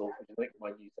parcel. I think my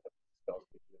new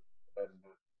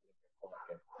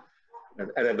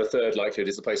and then the third likelihood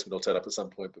is the postman will turn up at some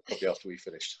point, but probably after we've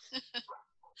finished.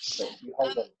 So you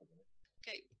hold on.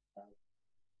 Okay.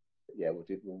 Yeah, we'll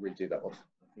redo that one.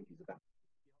 I think he's about.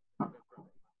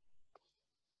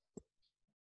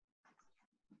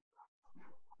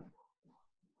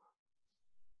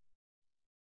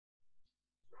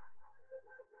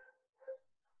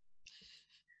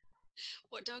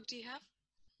 What dog do you have?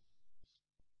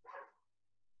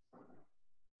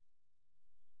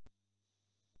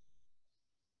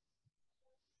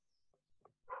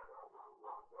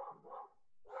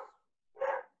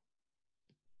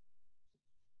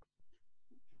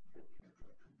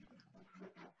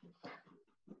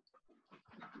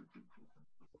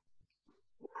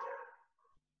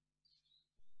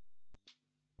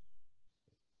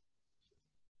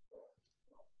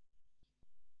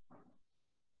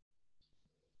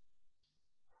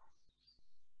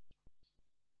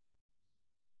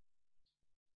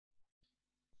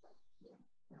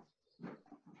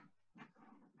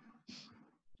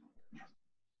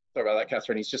 Sorry about that,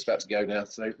 Catherine. He's just about to go now,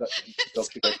 so that dog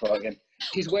should go quiet again.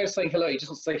 His way of saying hello, he just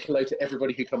wants to say hello to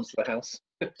everybody who comes to the house.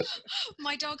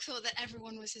 My dog thought that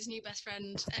everyone was his new best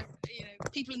friend. You know,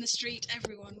 people in the street,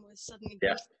 everyone was suddenly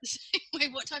Yeah. the same way.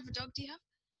 What type of dog do you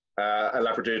have? A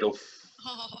Labradoodle.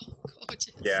 Oh,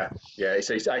 gorgeous. Yeah, yeah.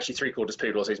 So he's actually three-quarters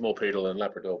poodle, so he's more poodle than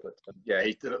Labrador. But yeah,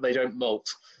 they don't molt,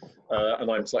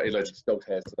 and I'm slightly allergic to dog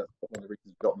hair, so that's one of the reasons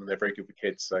we got them. And they're very good with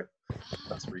kids, so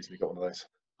that's the reason we got one of those.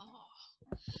 Oh.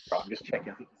 Right, I'm just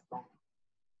checking. I think it's on.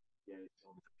 Yeah, it's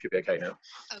on. Should be okay now.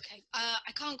 Okay.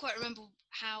 I can't quite remember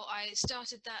how I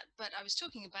started that, but I was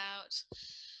talking about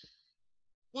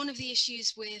one of the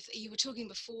issues with, you were talking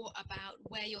before about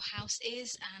where your house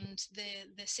is and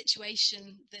the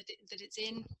situation that it's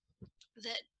in,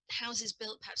 that houses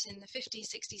built perhaps in the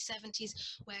 50s, 60s, 70s,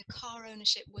 where car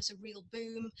ownership was a real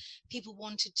boom. People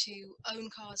wanted to own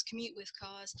cars, commute with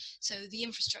cars. So the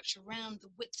infrastructure around, the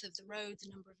width of the road, the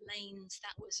number of lanes,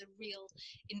 that was a real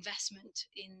investment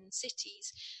in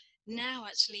cities. Now,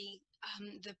 actually,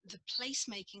 the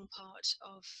placemaking part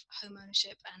of home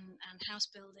ownership and house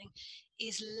building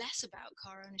is less about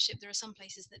car ownership. There are some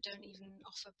places that don't even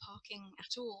offer parking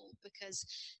at all because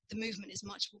the movement is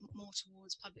much more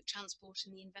towards public transport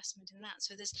and the investment in that.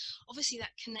 So there's obviously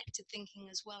that connected thinking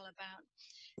as well about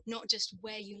not just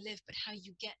where you live, but how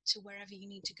you get to wherever you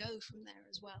need to go from there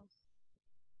as well.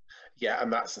 Yeah,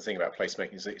 and that's the thing about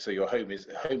placemaking. So your home is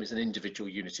an individual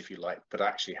unit, if you like, but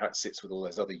actually how it sits with all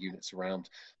those other units around,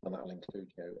 and that will include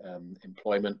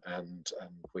employment and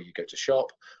where you go to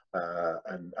shop,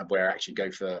 and where I actually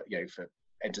go for for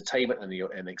entertainment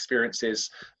and experiences,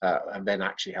 and then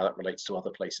actually how that relates to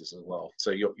other places as well.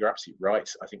 So you're absolutely right.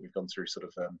 I think we've gone through sort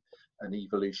of an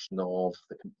evolution of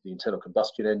the internal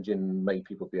combustion engine, made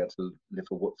people be able to live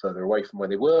further away from where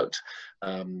they worked,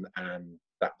 and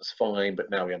that was fine. But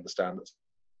now we understand that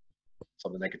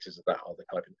some of the negatives of that are the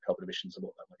carbon emissions and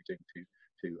what that might be doing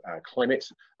to our climate.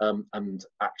 And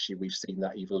actually, we've seen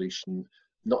that evolution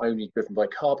not only driven by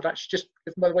car, but actually just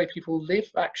driven by the way people live,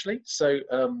 actually. So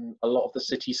a lot of the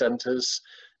city centres,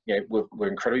 were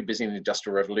incredibly busy in the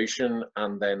Industrial Revolution,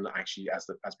 and then actually as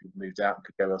people moved out and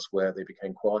could go elsewhere, they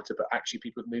became quieter. But actually,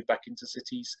 people have moved back into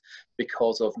cities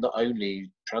because of not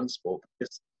only transport, but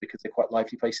because they're quite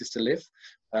lively places to live.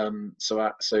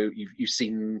 So you've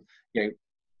seen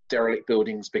derelict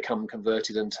buildings become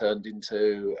converted and turned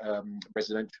into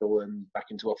residential and back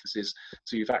into offices.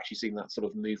 So you've actually seen that sort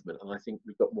of movement, and I think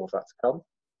we've got more of that to come.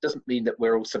 Doesn't mean that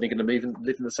we're all suddenly going to move and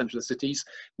live in the centre of the cities.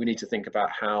 We need to think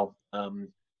about how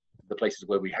the places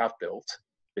where we have built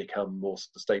become more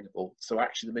sustainable. So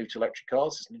actually the move to electric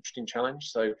cars is an interesting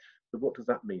challenge. So what does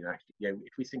that mean actually?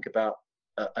 If we think about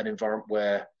an environment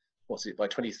where, by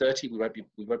 2030 we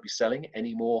won't be selling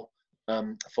any more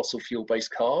fossil fuel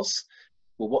based cars.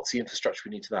 Well, what's the infrastructure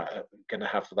we need going to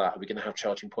have for that? Are we going to have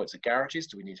charging points at garages?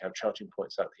 Do we need to have charging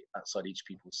points outside each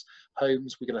people's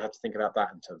homes? We're going to have to think about that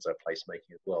in terms of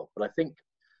placemaking as well. But I think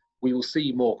we will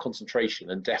see more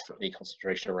concentration, and definitely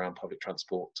concentration around public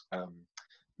transport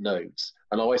nodes.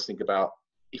 And I always think about,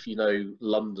 if you know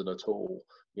London at all,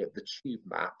 the tube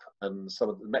map and some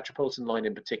of the Metropolitan line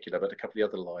in particular, but a couple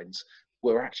of the other lines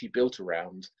were actually built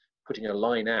around putting a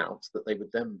line out that they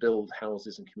would then build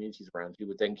houses and communities around, who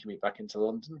would then commute back into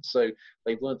London. So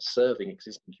they weren't serving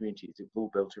existing communities. It was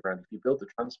all built around, if you build the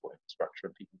transport infrastructure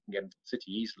and people can get into the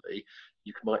city easily,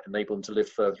 you might enable them to live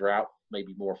further out,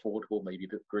 maybe more affordable, maybe a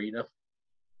bit greener.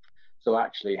 So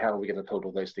actually, how are we going to put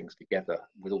all those things together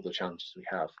with all the challenges we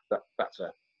have? That's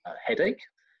a headache,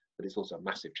 but it's also a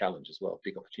massive challenge as well, a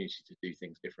big opportunity to do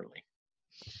things differently.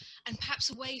 And perhaps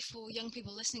a way for young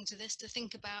people listening to this to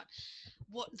think about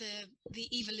what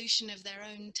the evolution of their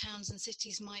own towns and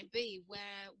cities might be,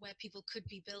 where people could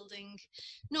be building,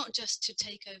 not just to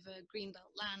take over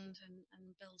greenbelt land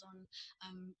and build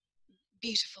on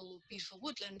beautiful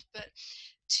woodland, but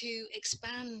to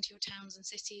expand your towns and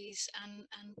cities, and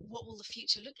what will the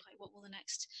future look like? What will the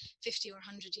next 50 or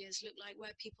 100 years look like,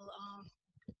 where people are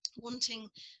wanting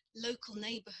local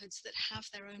neighbourhoods that have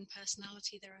their own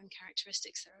personality, their own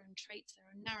characteristics, their own traits, their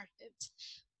own narratives,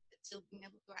 but still being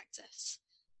able to access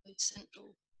those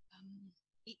central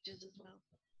features as well.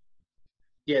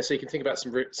 Yeah, so you can think about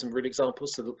some real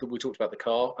examples. So we talked about the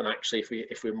car, and actually,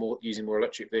 if we're using more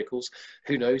electric vehicles,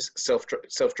 who knows,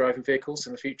 self-driving vehicles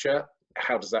in the future?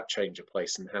 How does that change a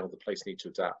place, and how the place needs to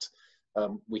adapt?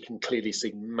 We can clearly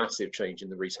see massive change in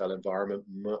the retail environment,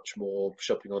 much more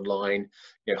shopping online,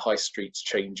 high streets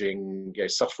changing,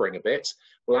 suffering a bit.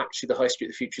 Well, actually, the high street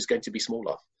of the future is going to be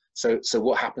smaller. So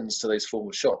what happens to those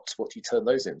former shops? What do you turn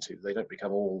those into? They don't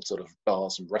become all sort of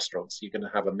bars and restaurants. You're going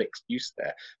to have a mixed use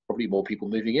there. Probably more people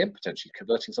moving in, potentially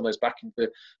converting some of those back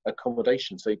into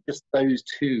accommodation. So just those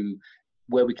two,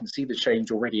 where we can see the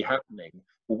change already happening.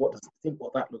 Well, what does think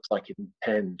what that looks like in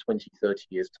 10, 20, 30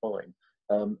 years time?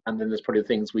 And then there's probably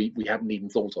things we haven't even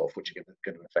thought of, which are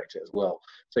going to affect it as well.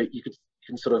 So you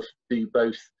can sort of do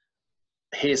both.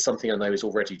 Here's something I know is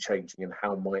already changing, and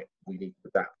how might we need to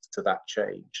adapt to that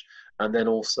change? And then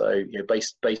also,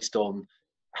 based on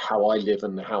how I live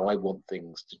and how I want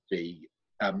things to be,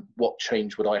 what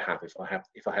change would I have if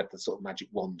I had the sort of magic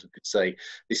wand and could say,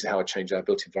 this is how I change our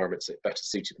built environment so it better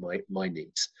suited my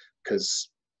needs? Because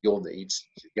your needs,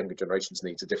 younger generation's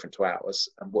needs, are different to ours,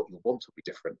 and what you want will be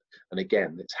different. And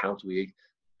again, it's how do we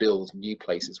build new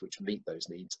places which meet those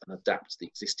needs and adapt to the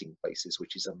existing places,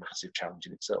 which is a massive challenge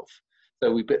in itself.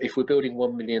 So if we're building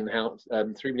 3 million houses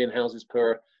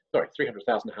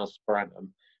 300,000 houses per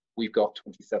annum, we've got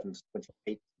 27 to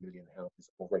 28 million houses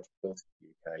already built in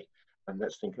the UK. And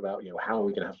let's think about, how are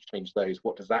we going to have to change those?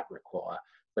 What does that require?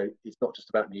 So it's not just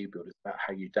about new build, it's about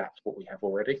how you adapt what we have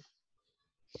already.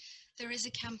 There is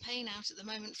a campaign out at the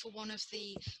moment for one of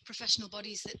the professional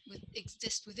bodies that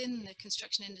exist within the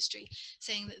construction industry,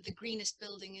 saying that the greenest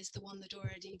building is the one that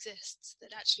already exists,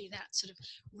 that actually that sort of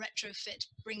retrofit,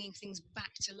 bringing things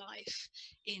back to life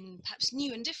in perhaps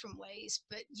new and different ways,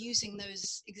 but using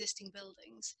those existing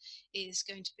buildings is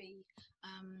going to be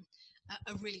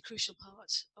a really crucial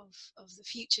part of the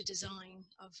future design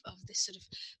of this sort of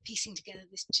piecing together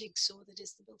this jigsaw that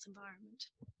is the built environment.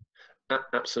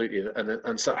 Absolutely,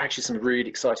 and so actually some really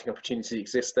exciting opportunities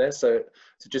exist there. So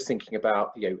just thinking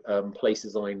about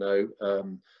places I know,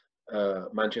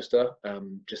 Manchester.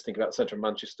 Just think about the centre of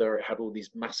Manchester. It had all these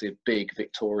massive, big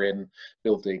Victorian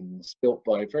buildings built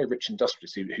by very rich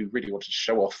industrialists who really wanted to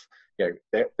show off,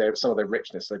 some of their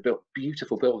richness. They built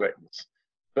beautiful buildings.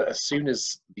 But as soon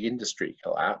as the industry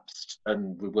collapsed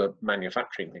and we weren't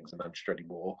manufacturing things in Manchester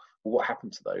anymore, well, what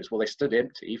happened to those? Well, they stood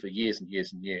empty for years and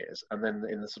years and years. And then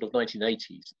in the sort of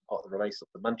 1980s, part of the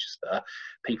Renaissance of Manchester,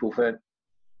 people went,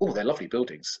 oh, they're lovely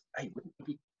buildings. Hey, wouldn't they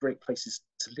be great places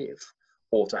to live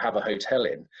or to have a hotel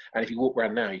in? And if you walk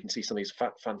around now, you can see some of these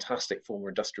fantastic former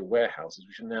industrial warehouses,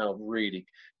 which are now really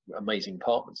amazing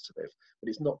apartments to live. But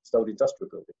it's not just old industrial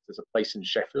buildings. There's a place in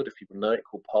Sheffield, if people know it,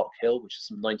 called Park Hill, which is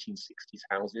some 1960s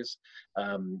houses,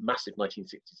 massive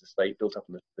 1960s estate built up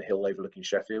on the hill overlooking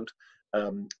Sheffield,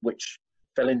 which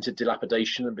fell into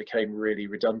dilapidation and became really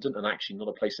redundant and actually not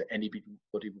a place that anybody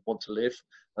would want to live.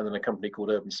 And then a company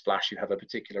called Urban Splash, who have a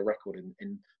particular record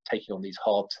in taking on these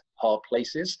hard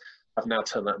places, have now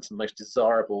turned that into the most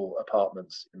desirable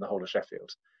apartments in the whole of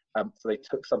Sheffield. So they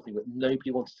took something that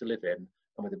nobody wanted to live in,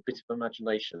 and with a bit of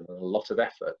imagination and a lot of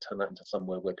effort, turn that into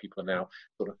somewhere where people are now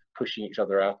sort of pushing each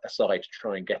other aside to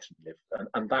try and get and live.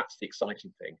 And that's the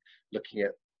exciting thing, looking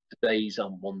at today's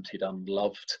unwanted,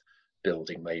 unloved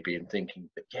building maybe, and thinking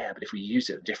that, but if we use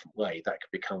it a different way, that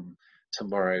could become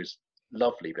tomorrow's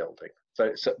lovely building.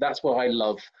 So that's why I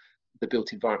love the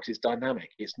built environment. It's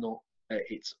dynamic. It's not.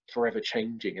 It's forever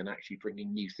changing, and actually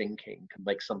bringing new thinking can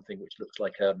make something which looks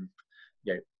like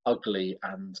ugly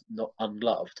and not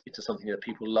unloved into something that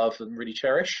people love and really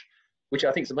cherish, which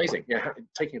I think is amazing.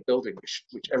 Taking a building which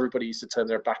everybody used to turn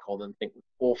their back on and think was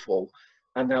awful,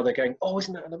 and now they're going, oh,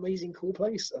 isn't that an amazing, cool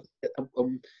place?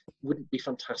 Wouldn't it be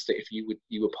fantastic if you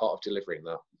were part of delivering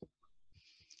that?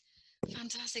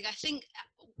 Fantastic. I think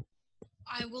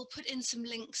I will put in some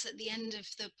links at the end of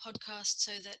the podcast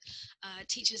so that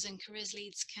teachers and careers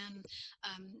leads can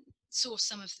source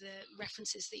some of the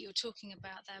references that you're talking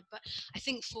about there. But I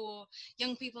think for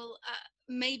young people,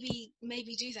 maybe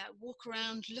do that. Walk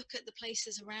around, look at the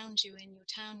places around you in your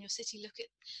town, your city, look at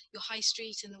your high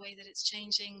street and the way that it's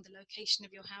changing, the location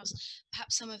of your house,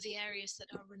 perhaps some of the areas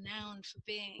that are renowned for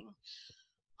being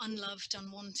unloved,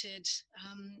 unwanted,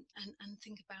 and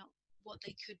think about what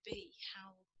they could be,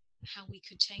 how we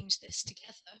could change this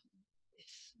together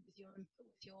with your input,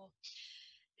 with your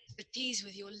expertise,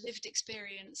 with your lived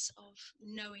experience of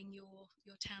knowing your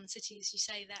town, city, as you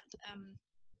say, that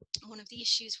one of the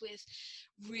issues with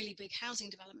really big housing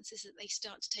developments is that they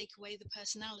start to take away the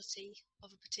personality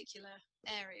of a particular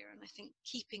area, and I think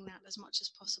keeping that as much as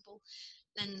possible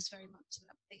lends very much to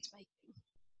that place making.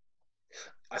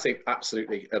 I think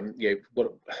absolutely.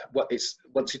 What it's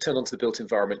once you turn onto the built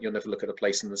environment, you'll never look at a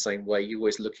place in the same way. You're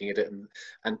always looking at it and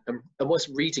almost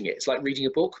reading it. It's like reading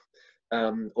a book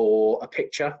or a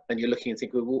picture, and you're looking and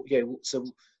thinking, well, yeah, so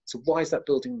why is that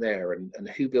building there, and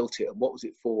who built it, and what was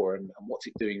it for, and what's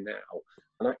it doing now?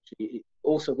 And actually, it's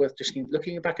also worth just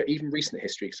looking back at even recent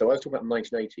history. So I was talking about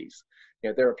the 1980s.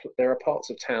 There are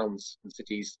parts of towns and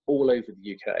cities all over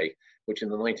the UK which in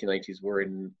the 1980s were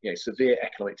in severe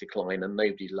economic decline and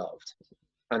nobody loved.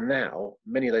 And now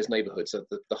many of those neighbourhoods are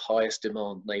the highest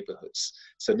demand neighbourhoods.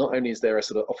 So not only is there a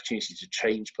sort of opportunity to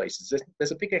change places,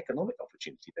 there's a big economic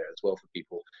opportunity there as well for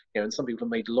people. And some people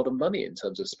have made a lot of money in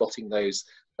terms of spotting those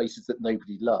places that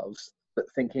nobody loves, but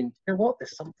thinking, what,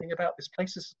 there's something about this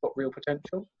place that's got real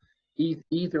potential.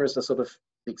 Either as a sort of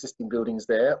the existing buildings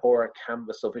there, or a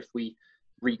canvas of if we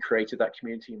recreated that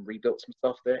community and rebuilt some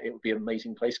stuff there, it would be an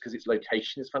amazing place because its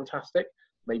location is fantastic.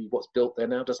 Maybe what's built there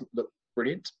now doesn't look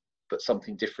brilliant, but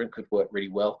something different could work really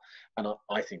well. And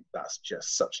I think that's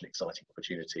just such an exciting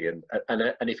opportunity. And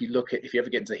if you ever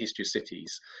get into the history of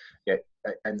cities,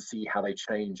 and see how they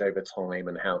change over time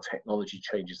and how technology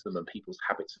changes them and people's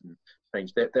habits and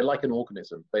change, they're like an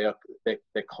organism. They're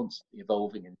constantly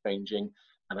evolving and changing,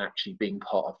 and actually being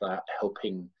part of that,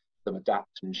 helping them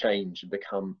adapt and change and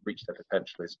reach their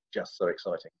potential is just so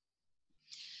exciting.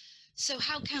 So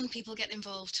how can people get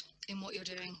involved in what you're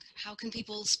doing? How can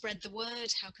people spread the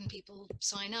word? How can people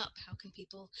sign up? How can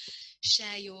people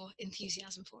share your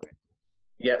enthusiasm for it?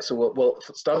 Yeah, so we'll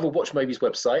start with Watch MOBIE's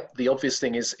website. The obvious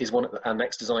thing is one of our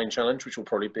next design challenge, which will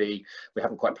probably be, we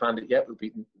haven't quite planned it yet, will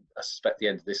be, I suspect, the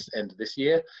end of this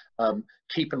year.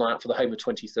 Keep an eye out for the Home of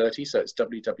 2030, so it's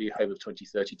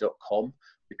www.homeof2030.com,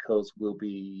 because we'll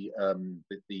be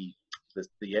the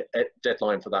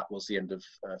deadline for that was the end of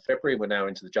February. We're now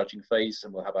into the judging phase,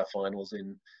 and we'll have our finals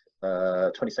in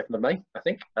 22nd of May, I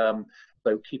think.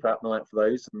 So keep an eye out for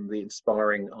those and the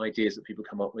inspiring ideas that people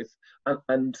come up with.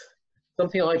 And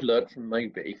something I've learned from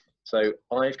MOBIE, so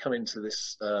I've come into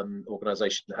this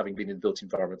organisation having been in built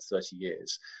environment 30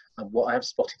 years, and what I have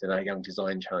spotted in our young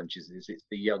design challenges is it's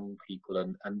the young people,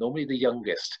 and normally the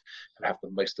youngest, who have the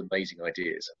most amazing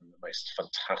ideas and the most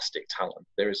fantastic talent.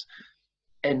 There is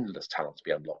endless talent to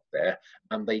be unlocked there,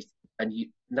 and you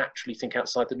naturally think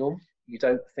outside the norm. You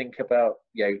don't think about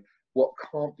what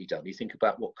can't be done, you think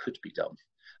about what could be done.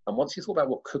 And once you thought about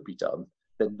what could be done,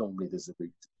 then normally there's a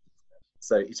route.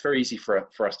 So it's very easy for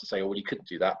us to say, oh, well, you couldn't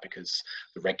do that because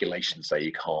the regulations say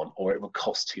you can't, or it would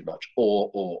cost too much,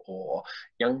 or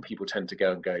young people tend to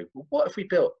go, well, what if we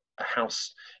built a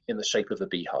house in the shape of a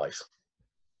beehive?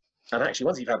 And actually,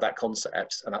 once you've had that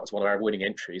concept, and that was one of our winning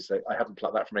entries, so I haven't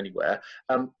plucked that from anywhere,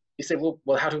 you say, well,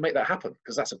 how do we make that happen?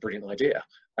 Because that's a brilliant idea.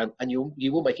 And you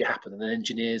will make it happen. And then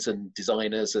engineers and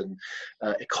designers and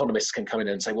economists can come in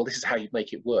and say, well, this is how you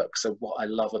make it work. So what I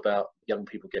love about young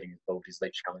people getting involved is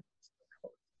they challenge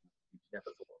you've never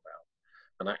thought about.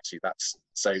 And actually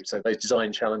so those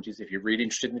design challenges, if you're really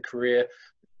interested in a career,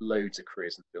 loads of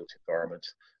careers in the built environment,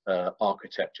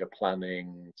 architecture,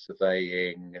 planning,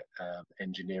 surveying,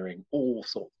 engineering, all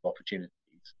sorts of opportunities.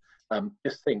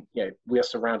 Just think, we are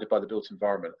surrounded by the built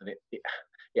environment, and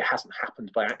it hasn't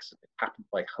happened by accident. It happened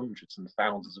by hundreds and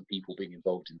thousands of people being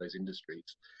involved in those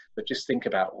industries. But just think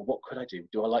about, well, what could I do?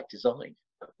 Do I like design?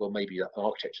 Well, maybe an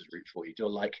architecture's route for you. Do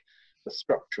I like the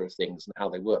structure of things and how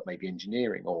they work? Maybe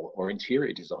engineering or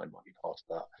interior design might be part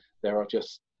of that. There are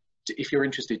just, if you're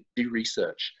interested, do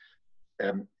research.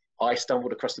 I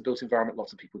stumbled across the built environment,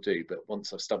 lots of people do, but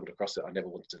once I've stumbled across it, I never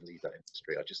wanted to leave that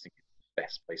industry. I just think it's the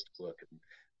best place to work and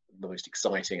the most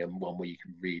exciting, and one where you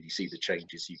can really see the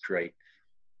changes you create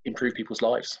improve people's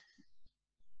lives.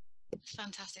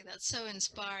 Fantastic. That's so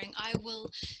inspiring. I will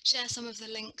share some of the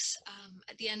links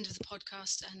at the end of the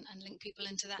podcast and link people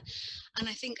into that. And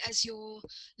I think as you're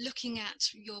looking at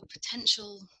your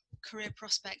potential career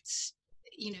prospects,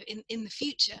 in the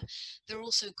future, there are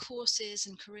also courses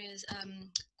and careers,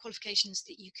 qualifications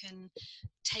that you can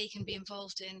take and be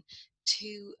involved in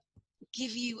to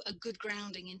give you a good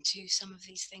grounding into some of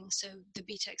these things. So the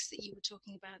BTECs that you were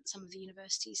talking about, some of the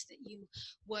universities that you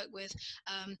work with,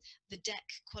 the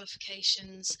DEC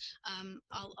qualifications,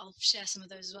 I'll share some of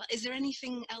those as well. Is there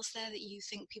anything else there that you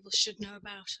think people should know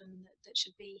about and that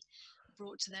should be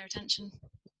brought to their attention?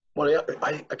 Well, yeah,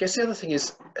 I guess the other thing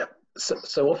is,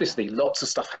 so obviously lots of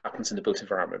stuff happens in the built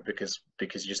environment because you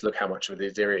just look how much of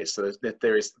it there is. So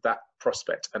there is that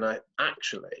prospect, and I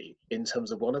actually, in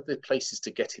terms of one of the places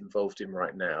to get involved in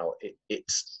right now,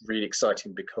 it's really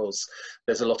exciting because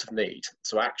there's a lot of need.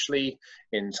 So actually,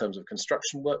 in terms of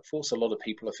construction workforce, a lot of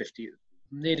people are 50.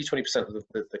 Nearly 20% of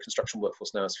the construction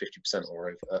workforce now is 50%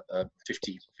 or over,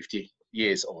 50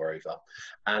 years or over.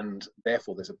 And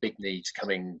therefore there's a big need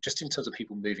coming just in terms of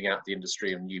people moving out of the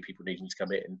industry and new people needing to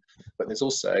come in. But there's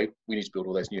also, we need to build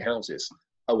all those new houses.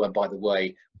 Oh, and by the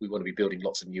way, we want to be building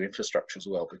lots of new infrastructure as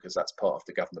well, because that's part of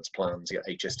the government's plans.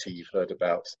 HST you've heard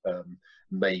about,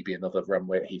 maybe another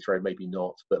runway at Heathrow, maybe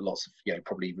not, but lots of,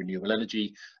 probably renewable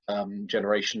energy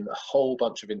generation, a whole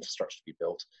bunch of infrastructure to be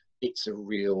built. It's a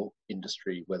real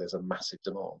industry where there's a massive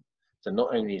demand. So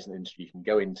not only is an industry you can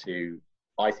go into,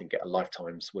 I think, get a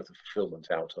lifetime's worth of fulfillment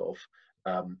out of,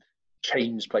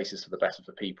 change places for the better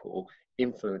for people,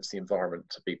 influence the environment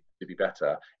to be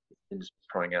better. Industry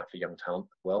crying out for young talent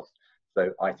as well.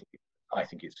 So I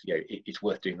think it's it's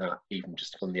worth doing that, even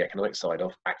just from the economic side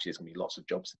of actually there's going to be lots of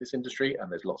jobs in this industry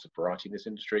and there's lots of variety in this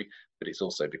industry, but it's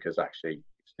also because actually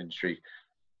it's an industry.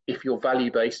 If you're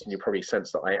value based, and you probably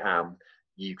sense that I am,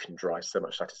 you can drive so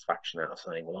much satisfaction out of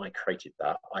saying, well, I created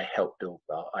that, I helped build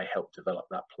that, I helped develop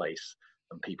that place,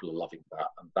 and people are loving that,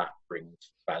 and that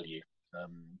brings value,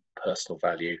 personal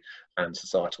value and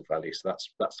societal value. So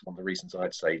that's one of the reasons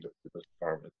I'd say that the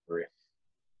environment career.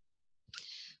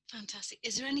 Fantastic.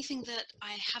 Is there anything that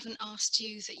I haven't asked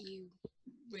you that you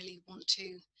really want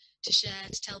to share,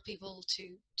 to tell people, to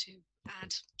add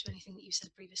to anything that you said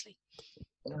previously?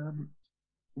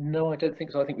 No, I don't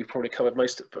think so. I think we've probably covered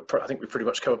most. I think we've pretty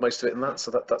much covered most of it in that.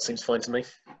 So that seems fine to me.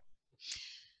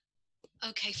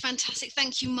 Okay, fantastic.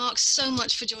 Thank you, Mark, so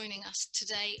much for joining us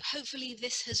today. Hopefully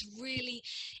this has really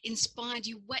inspired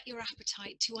you, whet your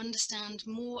appetite to understand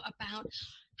more about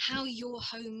how your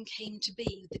home came to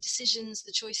be, the decisions,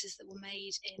 the choices that were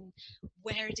made in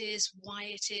where it is, why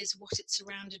it is, what it's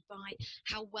surrounded by,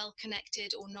 how well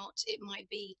connected or not it might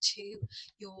be to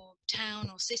your town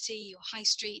or city, your high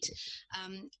street,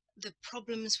 the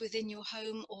problems within your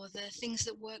home or the things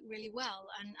that work really well,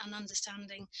 and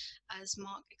understanding, as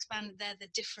Mark expanded there, the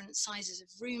different sizes of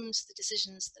rooms, the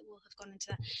decisions that will have gone into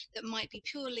that, that might be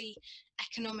purely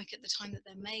economic at the time that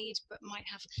they're made, but might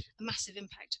have a massive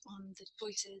impact on the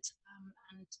choices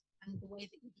and the way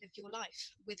that you live your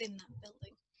life within that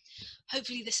building.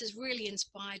 Hopefully this has really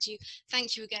inspired you.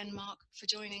 Thank you again, Mark, for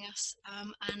joining us,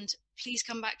 and please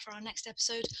come back for our next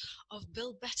episode of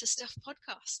Build Better Stuff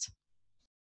podcast.